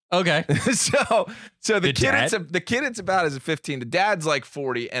 Okay. so the kid dad? the kid it's about is 15. The dad's like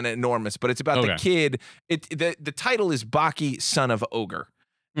 40 and enormous, but it's about the Okay. kid. The title is Baki, son of ogre.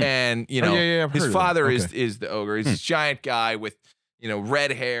 And you know, I've his heard of father that. is the ogre. He's this giant guy with, you know,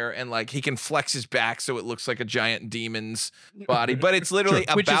 red hair, and like he can flex his back so it looks like a giant demon's body. But it's literally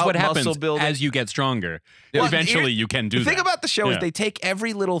Which is about what muscle happens building. as you get stronger. Well, Eventually, you can do The that. thing about the show is Yeah. they take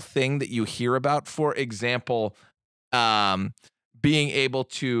every little thing that you hear about. For example, being able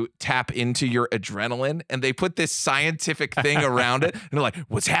to tap into your adrenaline, and they put this scientific thing around it. And they're like,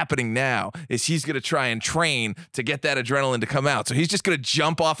 what's happening now is he's going to try and train to get that adrenaline to come out. So he's just going to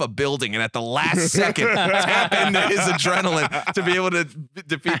jump off a building and at the last second tap into his adrenaline to be able to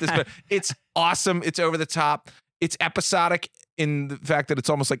defeat this. But it's awesome. It's over the top. It's episodic in the fact that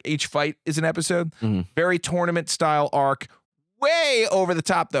it's almost like each fight is an episode. Very tournament style arc. Way over the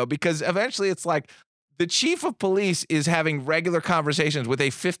top though, because eventually it's like, the chief of police is having regular conversations with a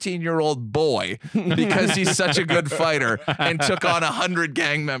 15-year-old boy because he's such a good fighter and took on 100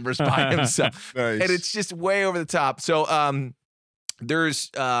 gang members by himself. Nice. And it's just way over the top. So there's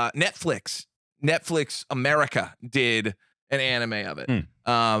Netflix America did an anime of it.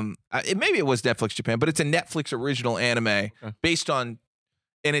 Maybe it was Netflix Japan, but it's a Netflix original anime based on,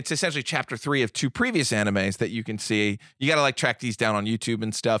 and it's essentially chapter 3 of 2 previous animes that you can see. You got to like track these down on YouTube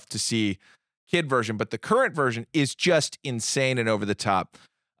and stuff to see kid version, but the current version is just insane and over the top.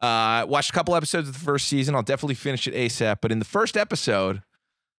 Watched a couple episodes of the first season. I'll definitely finish it ASAP. But in the first episode,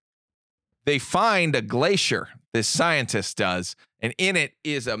 they find a glacier, this scientist does, and in it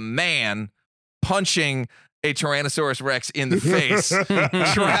is a man punching a Tyrannosaurus Rex in the face,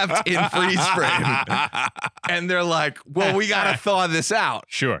 trapped in freeze frame. And they're like, well, we got to thaw this out.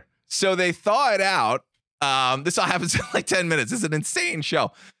 Sure. So they thaw it out. This all happens in like 10 minutes. It's an insane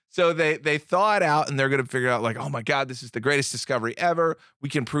show. So they thaw it out, and they're going to figure out like, oh my God, this is the greatest discovery ever. We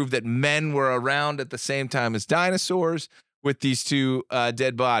can prove that men were around at the same time as dinosaurs with these 2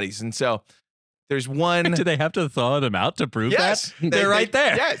 dead bodies. And so there's one. Do they have to thaw them out to prove Yes, that? They're right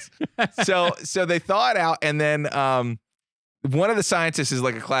there. Yes. So they thaw it out, and then one of the scientists is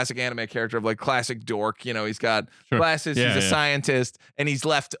like a classic anime character of like classic dork. You know, he's got glasses. Yeah, he's a yeah. scientist, and he's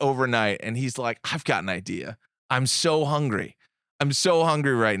left overnight. And he's like, I've got an idea. I'm so hungry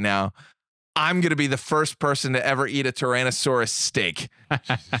right now. I'm going to be the first person to ever eat a Tyrannosaurus steak.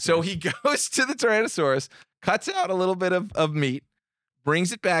 So he goes to the Tyrannosaurus, cuts out a little bit of meat,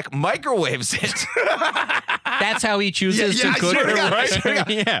 brings it back, microwaves it. That's how he chooses to I cook swear to it, God, I right? swear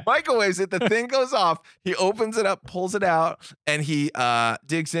to God. Yeah. Microwaves it. The thing goes off. He opens it up, pulls it out, and he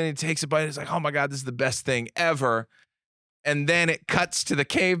digs in and takes a bite. He's like, oh my God, this is the best thing ever. And then it cuts to the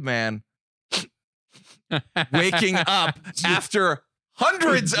caveman waking up after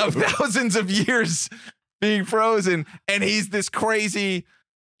hundreds of thousands of years being frozen, and he's this crazy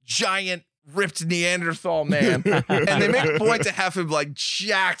giant ripped Neanderthal man. And they make a point to have him like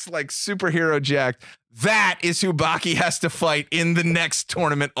jacked, like superhero jacked. That is who Baki has to fight in the next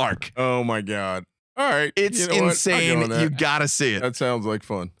tournament arc. Oh my God. All right. It's You know what? I'll insane. go on that. You gotta see it. That sounds like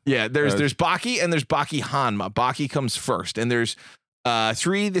fun. Yeah, there's Baki and there's Baki Hanma. Baki comes first, and there's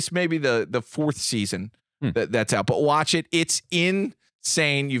 3. This may be the 4th season that's out, but watch it. It's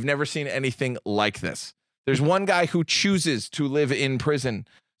insane. You've never seen anything like this. There's one guy who chooses to live in prison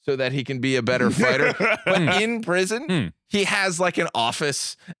so that he can be a better fighter, but in prison, he has like an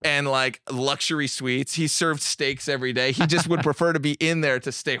office and like luxury suites. He served steaks every day. He just would prefer to be in there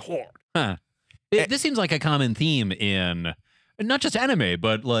to stay hard. Huh. This seems like a common theme in not just anime,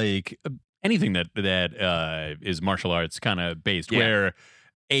 but like anything that is martial arts kind of based, where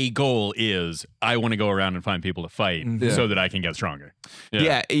a goal is I want to go around and find people to fight so that I can get stronger.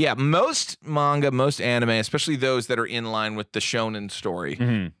 Yeah. Most manga, most anime, especially those that are in line with the shonen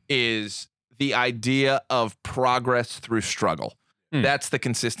story, is the idea of progress through struggle. That's the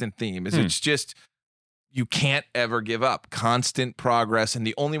consistent theme. It's just you can't ever give up. Constant progress, and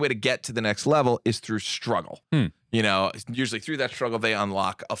the only way to get to the next level is through struggle. You know, usually through that struggle, they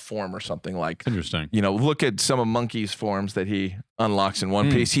unlock a form or something like. Interesting. You know, look at some of Monkey's forms that he unlocks in One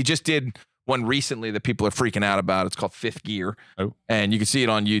Piece. He just did one recently that people are freaking out about. It's called Fifth Gear. Oh. And you can see it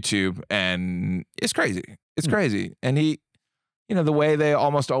on YouTube, and it's crazy. It's crazy. And he, you know, the way they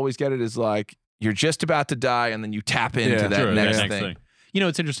almost always get it is like, you're just about to die, and then you tap into that next thing. You know,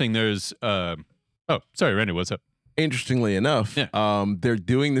 it's interesting. There's, oh, sorry, Randy, what's up? Interestingly enough, they're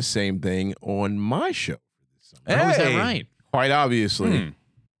doing the same thing on my show. Oh, is that right? Quite obviously.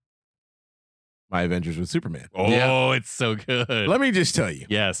 My Adventures with Superman. Oh, it's so good. Let me just tell you.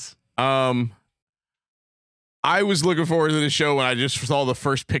 Yes. I was looking forward to the show when I just saw the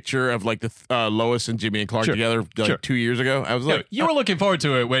first picture of like the Lois and Jimmy and Clark Sure. together like Sure. 2 years ago. I was like, you were looking forward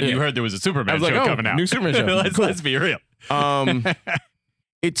to it when you heard there was a I Superman was like, show oh, coming out. new Superman show. Cool. Let's be real.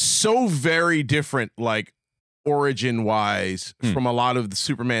 It's so very different, like origin wise, from a lot of the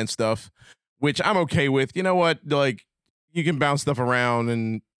Superman stuff, which I'm okay with. You know what? Like, you can bounce stuff around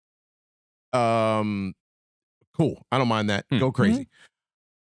and cool. I don't mind that. Go crazy.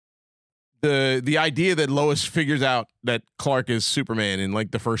 The idea that Lois figures out that Clark is Superman in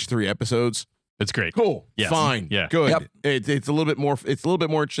like the first 3 episodes. It's great. Cool. Yes. Fine. Yeah. Good. Yep. It's a little bit more. It's a little bit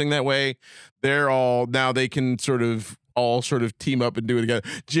more interesting that way. They're all now they can all team up and do it together.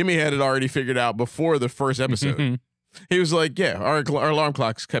 Jimmy had it already figured out before the first episode. He was like, "Yeah, our alarm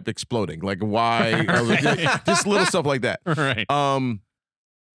clocks kept exploding. Like, why? Just little stuff like that." Right.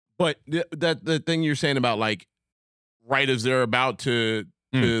 But the thing you're saying about like, right as they're about to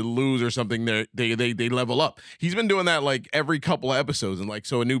lose or something, they level up. He's been doing that like every couple of episodes, and like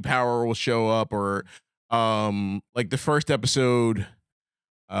so a new power will show up, or like the first episode,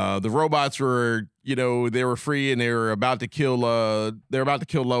 the robots were they were free and they were about to kill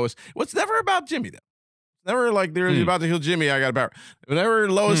Lois. What's never about Jimmy though. Never like they're about to kill Jimmy. I got a power. Whenever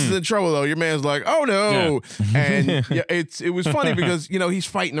Lois is in trouble, though, your man's like, "Oh no!" Yeah. And it was funny because he's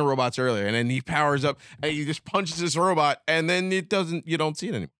fighting the robots earlier, and then he powers up and he just punches this robot, and then you don't see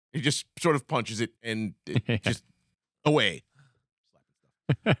it anymore. He just sort of punches it and it just away.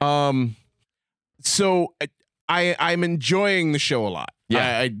 So I'm enjoying the show a lot.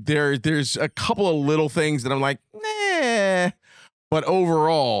 Yeah. There's a couple of little things that I'm like, nah, but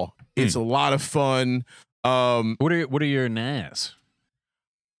overall, it's a lot of fun. What are your nas?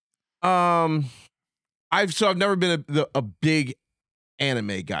 I've never been a big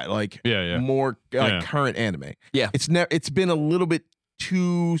anime guy, like more like current anime. Yeah. It's been a little bit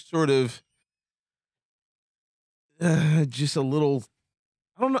too sort of just a little.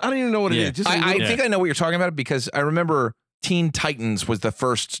 I don't even know what it is. Just I think I know what you're talking about because I remember Teen Titans was the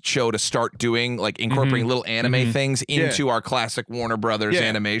first show to start doing like incorporating little anime things into our classic Warner Brothers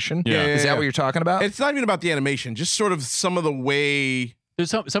animation. Is that what you're talking about? It's not even about the animation, just sort of some of the way. There's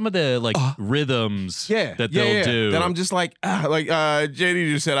some of the like rhythms that they'll do. That I'm just like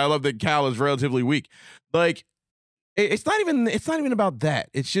JD just said, I love that Cal is relatively weak. Like it's not even about that.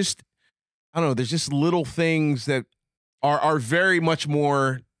 It's just I don't know. There's just little things that are very much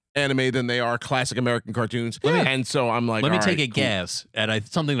more anime than they are classic American cartoons. And so I'm like, let me all take right, a guess at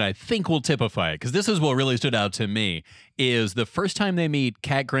something that I think will typify it, because this is what really stood out to me is the first time they meet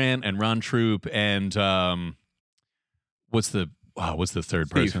Cat Grant and Ron Troop and what's the third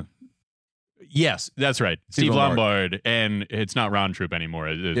person? Yes, that's right. Steve Lombard. And it's not Ron Troop anymore.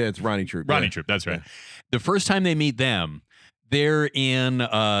 It's Ronnie Troop. Ronnie Troop, that's right. The first time they meet them, they're in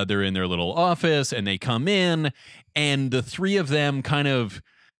their little office and they come in and the three of them kind of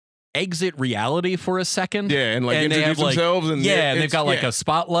exit reality for a second. Yeah, and like introduce themselves and and they've got like a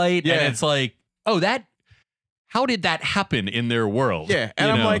spotlight and it's like, oh, how did that happen in their world? Yeah,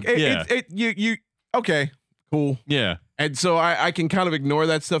 and I'm like, you okay, cool. Yeah. And so I can kind of ignore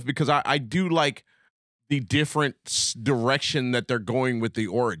that stuff because I do like the different direction that they're going with the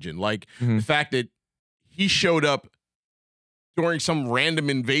origin. Like the fact that he showed up during some random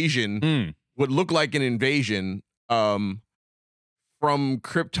invasion, would look like an invasion from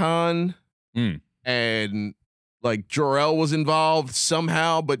Krypton, and like Jor-El was involved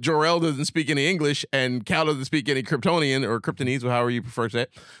somehow, but Jor-El doesn't speak any English and Cal doesn't speak any Kryptonian or Kryptonese, or however you prefer to say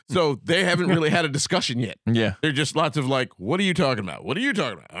it. So they haven't really had a discussion yet. Yeah. They're just lots of like, what are you talking about? What are you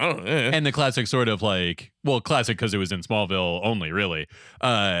talking about? I don't know. And the classic sort of like, well, classic because it was in Smallville only, really.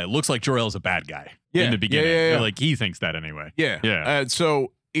 Looks like Jor-El's a bad guy in the beginning. Yeah. Like he thinks that anyway. Yeah.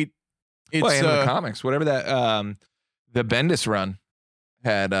 So it's in the comics, whatever that the Bendis run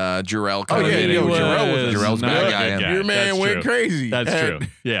had Jor-El kind of Jor-El's bad guy. Your man went crazy. That's true.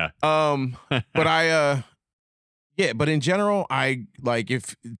 Yeah. But but in general, I like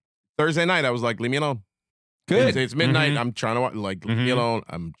if Thursday night I was like, leave me alone. Good. It's midnight. I'm trying to leave me alone.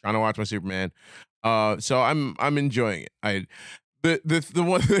 I'm trying to watch my Superman. So I'm enjoying it. The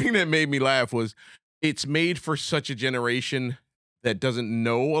one thing that made me laugh was it's made for such a generation that doesn't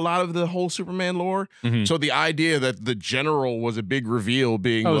know a lot of the whole Superman lore. So the idea that the general was a big reveal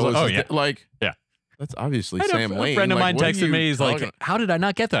being Lois, that's obviously Sam Lane. A friend of mine texted me. He's like, about? how did I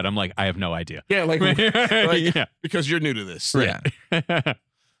not get that? I'm like, I have no idea. Yeah, because you're new to this. Yeah.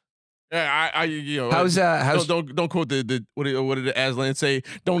 How's don't quote the what did Aslan say?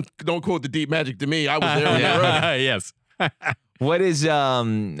 Don't quote the deep magic to me. I was there on the road. Yes.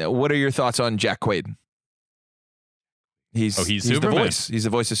 What are your thoughts on Jack Quaid? He's Oh, he's the Superman. voice. He's the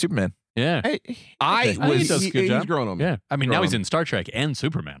voice of Superman. Yeah. Hey, I okay. was- he does a good job. He's grown on me. Yeah. I mean, now Grown he's on in Star Trek and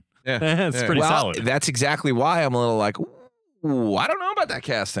Superman. Yeah. It's Yeah. pretty well, solid. that's exactly why I'm a little like, ooh, I don't know about that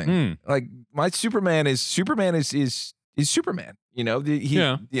casting. Hmm. Like my Superman is Superman. You know,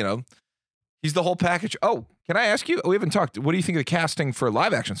 Yeah. you know, he's the whole package. Oh, can I ask you? We haven't talked. What do you think of the casting for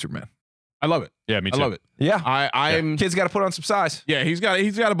live action Superman? I love it. Yeah, me I too. love it. Yeah, I'm. kids got to put on some size. Yeah, he's got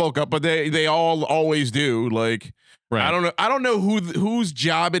to bulk up, but they all always do. Like Right. I don't know whose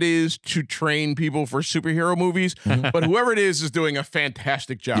job it is to train people for superhero movies, but whoever it is doing a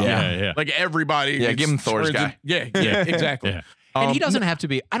fantastic job. Yeah. Like everybody. Yeah, give him Thor's turns guy. Yeah, exactly. Yeah. And he doesn't have to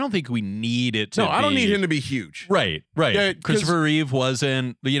be. I don't think we need it to. No, I don't be- need him to be huge. Right. Yeah, 'cause Christopher Reeve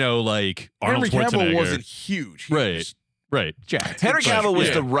wasn't. Like Arnold Henry Cavill Schwarzenegger. wasn't huge. He Right. was- Right. Jacked. Henry But- Cavill was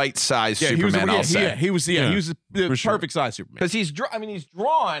yeah. the right size yeah, Superman. I'll he was say he was the For sure. perfect size Superman. because he's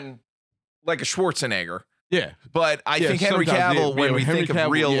drawn like a Schwarzenegger. Yeah. But I think Henry sometimes, Cavill, when we Henry think of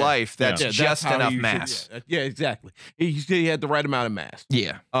Cavill, real yeah. life, that's Yeah, just how enough you should- mass. yeah, exactly. He had the right amount of mass.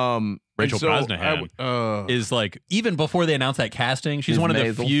 Yeah. Rachel Brosnahan is like, even before they announced that casting, she's Is one of the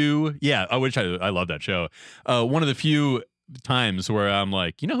nasal. few. Yeah, I love that show. One of the few times where I'm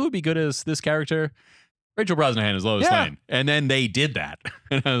like, you know who would be good as this character? Rachel Brosnahan is Lois Yeah. Lane, and then they did that.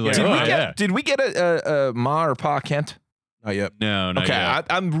 And I was like, Yeah. oh, Did we get a Ma or Pa Kent? Not yet. No, not Okay, yet.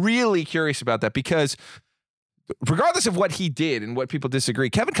 I'm really curious about that because regardless of what he did and what people disagree,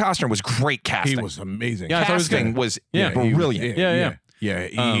 Kevin Costner was great casting. He was amazing. Yeah, I thought it was casting good. was Yeah. he was- brilliant. Yeah.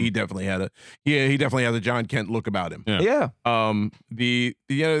 He definitely had a John Kent look about him. Yeah. Yeah. The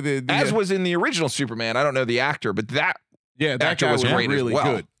As was in the original Superman. I don't know the actor, but that that actor guy was was great as really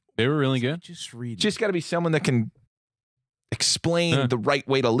well. good. They were really good. Just read. just got to be someone that can explain Yeah. the right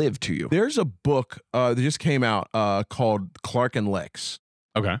way to live to you. There's a book that just came out called Clark and Lex.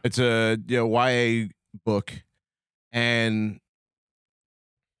 Okay. It's a YA book, and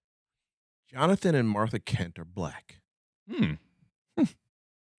Jonathan and Martha Kent are black. Hmm.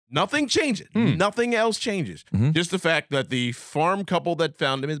 Nothing changes. Hmm. Nothing else changes. Mhm. Just the fact that the farm couple that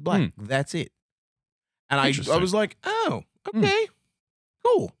found him is black. That's it. And I Interesting. was like, oh, okay,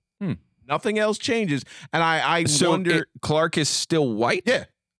 cool. Hmm. Nothing else changes. And I So wonder. Clark is still white? Yeah.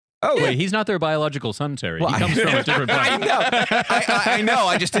 Oh, Wait, he's not their biological son, Terry. Well, he comes from a different I planet. know. I know.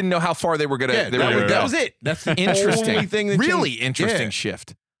 I just didn't know how far they were gonna. Yeah, they were gonna right, go. that was it. That's the Interesting. only thing that Really changed. interesting Yeah.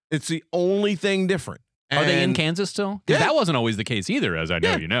 shift. It's the only thing different. Are they in And Kansas still? Because Yeah. that wasn't always the case either, as I know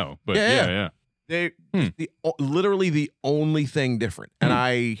Yeah. you know. But Yeah. yeah. They Hmm. literally the only thing different. And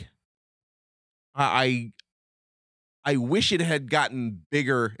I wish it had gotten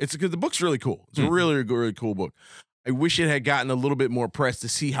bigger. It's because the book's really cool. It's a really, really cool book. I wish it had gotten a little bit more press to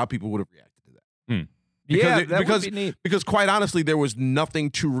see how people would have reacted to that. Because That because would be neat. because quite honestly, there was nothing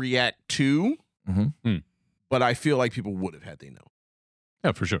to react to. Mhm. But I feel like people would have had they known.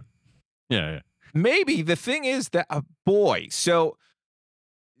 Yeah, for sure. Yeah. Maybe the thing is that boy. So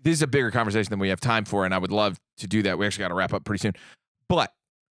this is a bigger conversation than we have time for, and I would love to do that. We actually got to wrap up pretty soon. But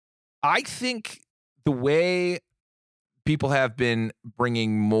I think the way people have been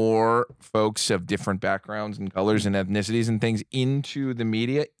bringing more folks of different backgrounds and colors and ethnicities and things into the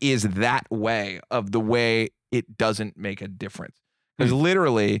media is that way of the way it doesn't make a difference. Because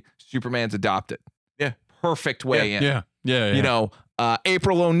literally, Superman's adopted. Yeah. Perfect way in. Yeah. You know,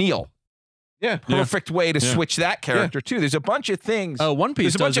 April O'Neil. Yeah. Perfect way to Yeah. switch that character too. There's a bunch of things. One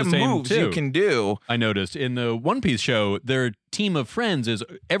Piece There's a bunch does of the same moves too. you can do. I noticed in the One Piece show, their team of friends is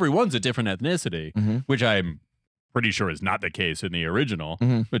everyone's a different ethnicity, Mhm. which I'm pretty sure is not the case in the original.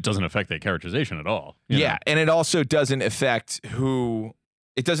 Mhm. It doesn't affect their characterization at all. you Yeah, know? and it also doesn't affect your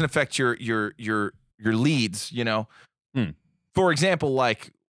leads, you know. Hmm. For example,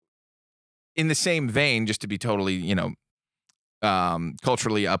 like in the same vein, just to be totally, you know,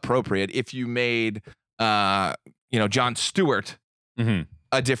 culturally appropriate, if you made Jon Stewart Mhm.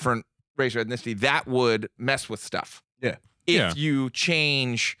 a different race or ethnicity, that would mess with stuff. Yeah. If Yeah. you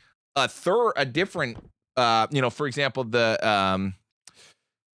change a different for example, the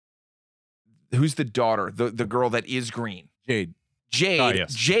who's the daughter, the girl that is green? Jade.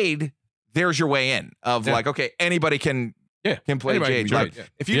 Yes. Jade, there's your way in of Yeah. like, okay, anybody can play Anybody can Jade. be Right. Jade, yeah.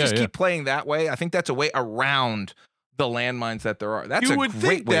 If you Yeah, just yeah. keep playing that way, I think that's a way around the landmines that there are. That's You a would great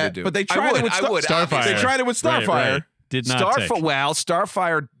think way that, to do. but they I tried it would, with I would. Starfire. They tried it with Starfire. Right. Did not take.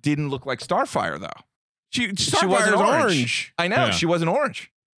 Starfire didn't look like Starfire though. She She wasn't wasn't orange. orange. I know Yeah. she wasn't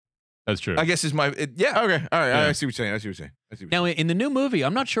orange. That's true. I guess is my yeah. Okay. All right. Yeah. I see what you're saying. Now, in the new movie,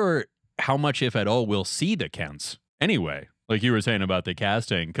 I'm not sure how much, if at all, we'll see the Kents anyway. Like you were saying about the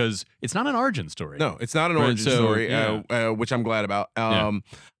casting, because it's not an origin story. No, it's not an Right, origin so, story, yeah. which I'm glad about. Yeah.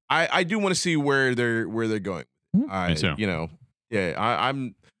 I do want to see where they're going. Me too.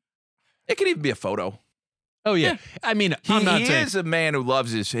 I'm It could even be a photo. Oh yeah. I mean, I'm not He saying is a man who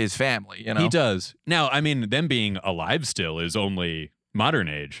loves his family. You know, he does. Now, I mean, them being alive still is only modern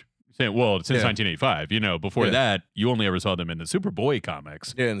age. Well, since 1985. Before that, you only ever saw them in the Superboy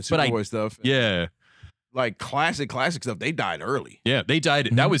comics. and the But Superboy stuff. Yeah. Like classic stuff. They died early. Yeah, they died.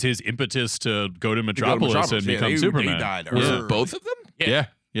 That was his impetus to go to Metropolis, and become Superman. They died Yeah. early. both of them.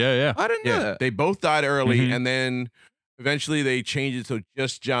 Yeah. I didn't know Yeah, that. they both died early, Mhm. and then eventually they changed it so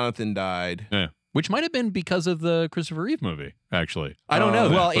just Jonathan died. Yeah. Which might have been because of the Christopher Reeve movie, actually. I don't know.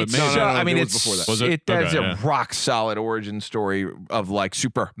 Well, that, but it's maybe. No, I mean, it was it's before that. Was it? that's Okay, a yeah. rock solid origin story of like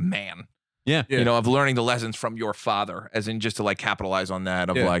Superman. Yeah. Yeah. Of learning the lessons from your father, as in just to like capitalize on that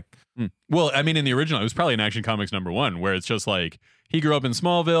of Yeah. like. Well, I mean, in the original, it was probably in Action Comics #1, where it's just like he grew up in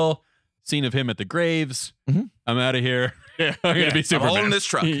Smallville, scene of him at the graves. Mhm. I'm out of here. Yeah. I'm gonna be I'm Superman. holding this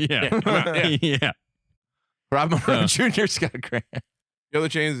truck. Yeah. Yeah. Robert Monroe Jr. Scott Grant. The other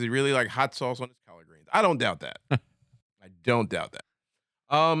change is he really like hot sauce on his collard greens. I don't doubt that. I don't doubt that.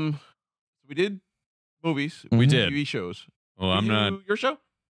 We did movies. We did did. TV shows. Well, Did I'm you not. do your show.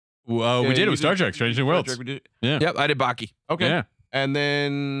 Well, we did. It was Star Trek: Strange New Star Worlds. Trek, we did. Yep, I did Baki. Okay. Yeah. And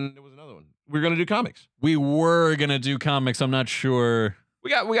then there was another one. We're gonna do comics. We were gonna do comics. I'm not sure. We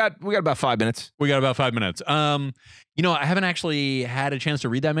got about 5 minutes. We got about 5 minutes. I haven't actually had a chance to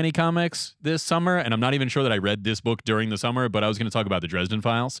read that many comics this summer, and I'm not even sure that I read this book during the summer, but I was going to talk about the Dresden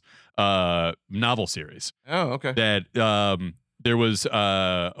Files novel series. Oh, okay. That there was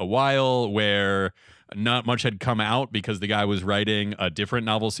a while where not much had come out because the guy was writing a different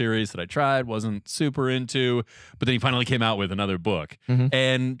novel series that I tried, wasn't super into, but then he finally came out with another book. Mhm.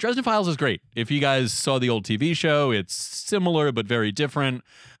 And Dresden Files is great. If you guys saw the old TV show, it's similar but very different.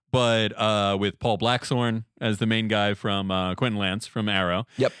 But with Paul Blackthorne as the main guy from Quentin Lance from Arrow.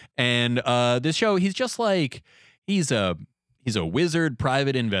 Yep. And this show, he's just like he's a wizard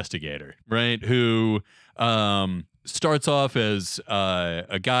private investigator, right? Who starts off as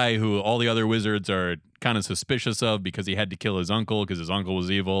a guy who all the other wizards are kind of suspicious of because he had to kill his uncle because his uncle was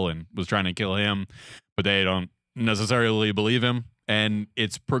evil and was trying to kill him, but they don't necessarily believe him. And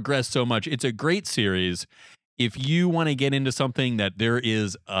it's progressed so much. It's a great series. If you want to get into something that there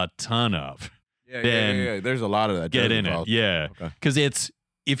is a ton of, Yeah. There's a lot of that. get Dresden in it. Files. Yeah. Okay. Because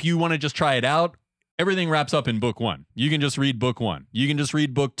if you want to just try it out, everything wraps up in book 1. You can just read book 1. You can just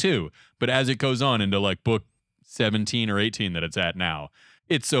read book 2. But as it goes on into like book 17 or 18 that it's at now,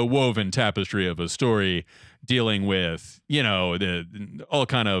 it's a woven tapestry of a story dealing with, the all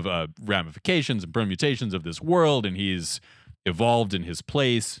kind of ramifications and permutations of this world. And he's evolved in his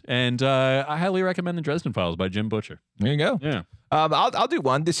place. And I highly recommend the Dresden Files by Jim Butcher. There you go. Yeah. I'll do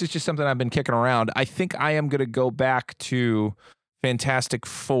one. This is just something I've been kicking around. I think I am going to go back to Fantastic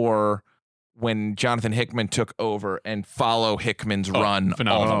Four when Jonathan Hickman took over and follow Hickman's run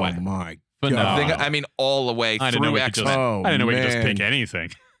all the Oh way. my Phenomenal. I mean, all the way I didn't know through we could just, X-Men. Oh, I didn't know we could just man. pick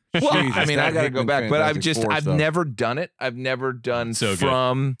anything. Well, Jesus, I mean, that I got to go Hickman back, but Fantastic Four I've stuff. never done it. I've never done So good.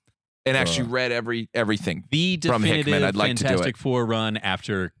 from and actually read everything. The From Hickman, definitive I'd like to do Fantastic it. Four run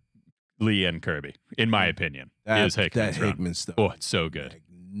after Lee and Kirby, in my opinion, is Hickman's that run. Hickman stuff. Oh, it's so good.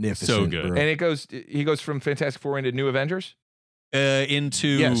 Magnificent. So good. bro. And he goes from Fantastic Four into New Avengers. Into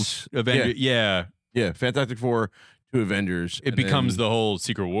Yes. Avengers. Yeah. Yeah, Fantastic Four to Avengers. It and becomes then- the whole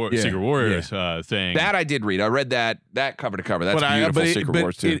Secret Yeah, Warriors thing. That I did read. I read that cover to cover. That's beautiful. Secret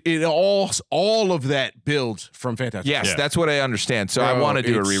Wars too. It all of that builds from Fantastic. Yes, Yeah. that's what I understand. So Bro, I want to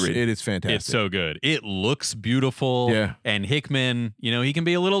do a it's- reread. It is fantastic. It's so good. It looks beautiful. Yeah. And Hickman, he can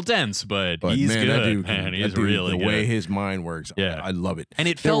be a little dense, but But he's man, good. that dude, Man, that he's dude, really the good. way his mind works. Yeah. I love it. And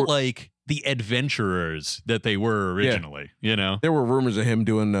it There felt were- like the adventurers that they were originally, There were rumors of him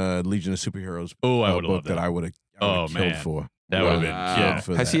doing Legion of Superheroes. Oh, I would've book loved that that. I would have Oh, killed man. for. That would've been- Wow. yeah.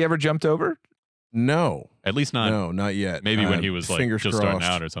 For Has that. he ever jumped over? No, At least not no, not yet. maybe when he was like fingers just starting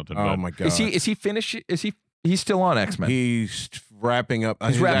crossed. out or something. Oh but my god. Is he finished? He's still on X-Men? He's wrapping up.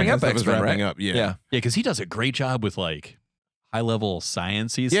 He's wrapping up Stuff is X-Men, wrapping right? up. Yeah. Yeah. because he does a great job with like high level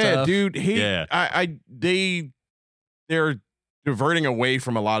sciencey Yeah, stuff. dude. Yeah. They're diverting away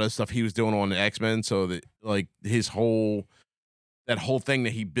from a lot of stuff he was doing on the X-Men, so that like that whole thing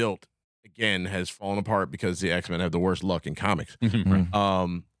that he built again has fallen apart because the X-Men have the worst luck in comics.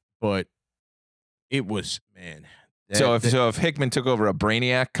 Mhm. But it was, man. So if Hickman took over a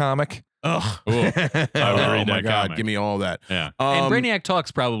Brainiac comic, ugh. Ooh, I would Oh read my that god, comic. give me all that. Yeah. Um, And Brainiac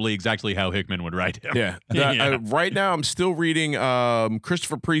talks probably exactly how Hickman would write him. Yeah. Yeah. Right now, I'm still reading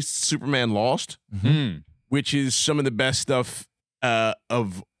Christopher Priest's Superman Lost, Hmm. which is some of the best stuff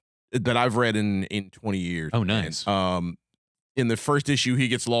of that I've read in 20 years. Oh, nice. And, in the first issue, he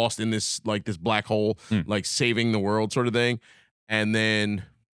gets lost in this black hole, like saving the world sort of thing. And then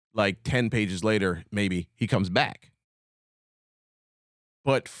like 10 pages later, maybe he comes back.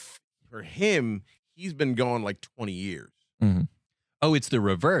 But for him, he's been gone like 20 years. Mm-hmm. Oh, it's the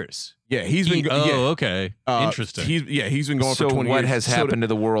reverse. Yeah, he's been. Okay. Interesting. He's been gone for 20 years. So what has happened to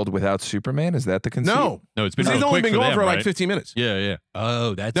the world without Superman? Is that the conceit? No, it's been. He's only been gone for like right? 15 minutes. Yeah.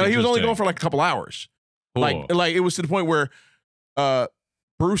 Oh, that's no. He was only interesting. gone for like a couple hours. Cool. Like it was to the point where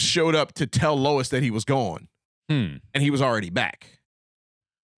Bruce showed up to tell Lois that he was gone, and he was already back.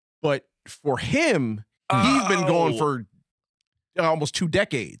 But for him, he's been gone for almost 2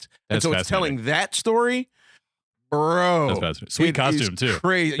 decades, and so it's telling that story. Bro, that's fascinating. Sweet costume too.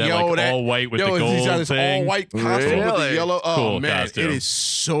 Crazy, that, all white with the gold he's got this thing. all white costume with the yellow. Oh cool man, costume. it is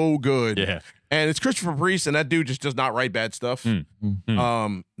so good. Yeah, and it's Christopher Priest, and that dude just does not write bad stuff.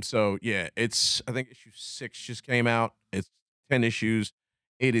 So yeah, it's I think issue 6 just came out. It's 10 issues.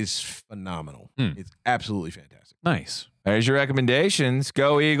 It is phenomenal. It's absolutely fantastic. Nice. There's your recommendations.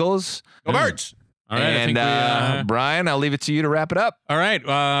 Go Eagles. Go Birds. All right, and Brian, I'll leave it to you to wrap it up. All right,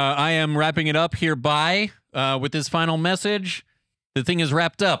 I am wrapping it up hereby with this final message. The thing is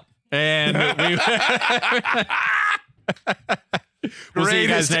wrapped up, and we'll see you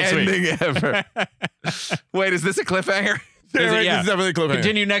guys next ending week. Ever. Wait, is this a cliffhanger? Yeah, right, this is definitely a cliffhanger.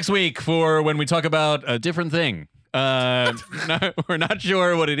 Continue next week for when we talk about a different thing. We're not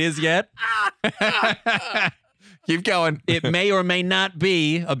sure what it is yet. Keep going. It may or may not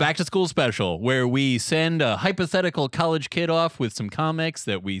be a back to school special where we send a hypothetical college kid off with some comics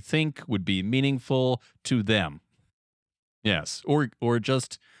that we think would be meaningful to them. Yes. Or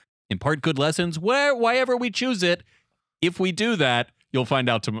just impart good lessons wherever we choose it. If we do that, you'll find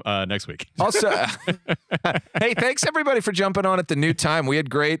out next week. Also, hey, thanks everybody for jumping on at the new time. We had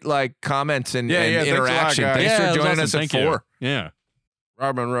great comments and interaction. Thanks for joining us at 4. Yeah.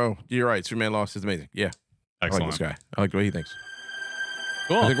 Rob Monroe, you're right. Superman Lost is amazing. Yeah. Excellent. I like this guy. I like the way he thinks.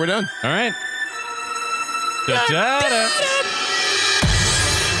 Cool. I think we're done. All right. Da-da-da.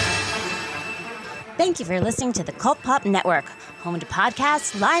 Thank you for listening to the Cult Pop Network, home to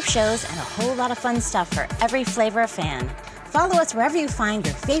podcasts, live shows, and a whole lot of fun stuff for every flavor of fan. Follow us wherever you find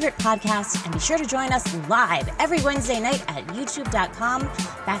your favorite podcasts, and be sure to join us live every Wednesday night at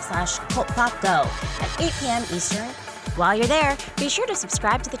youtube.com/CultPopGo at 8 p.m. Eastern. While you're there, be sure to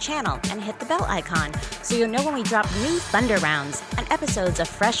subscribe to the channel and hit the bell icon so you'll know when we drop new Thunder Rounds and episodes of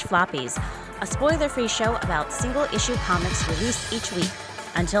Fresh Floppies, a spoiler-free show about single-issue comics released each week.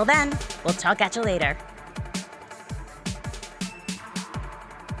 Until then, we'll talk at you later.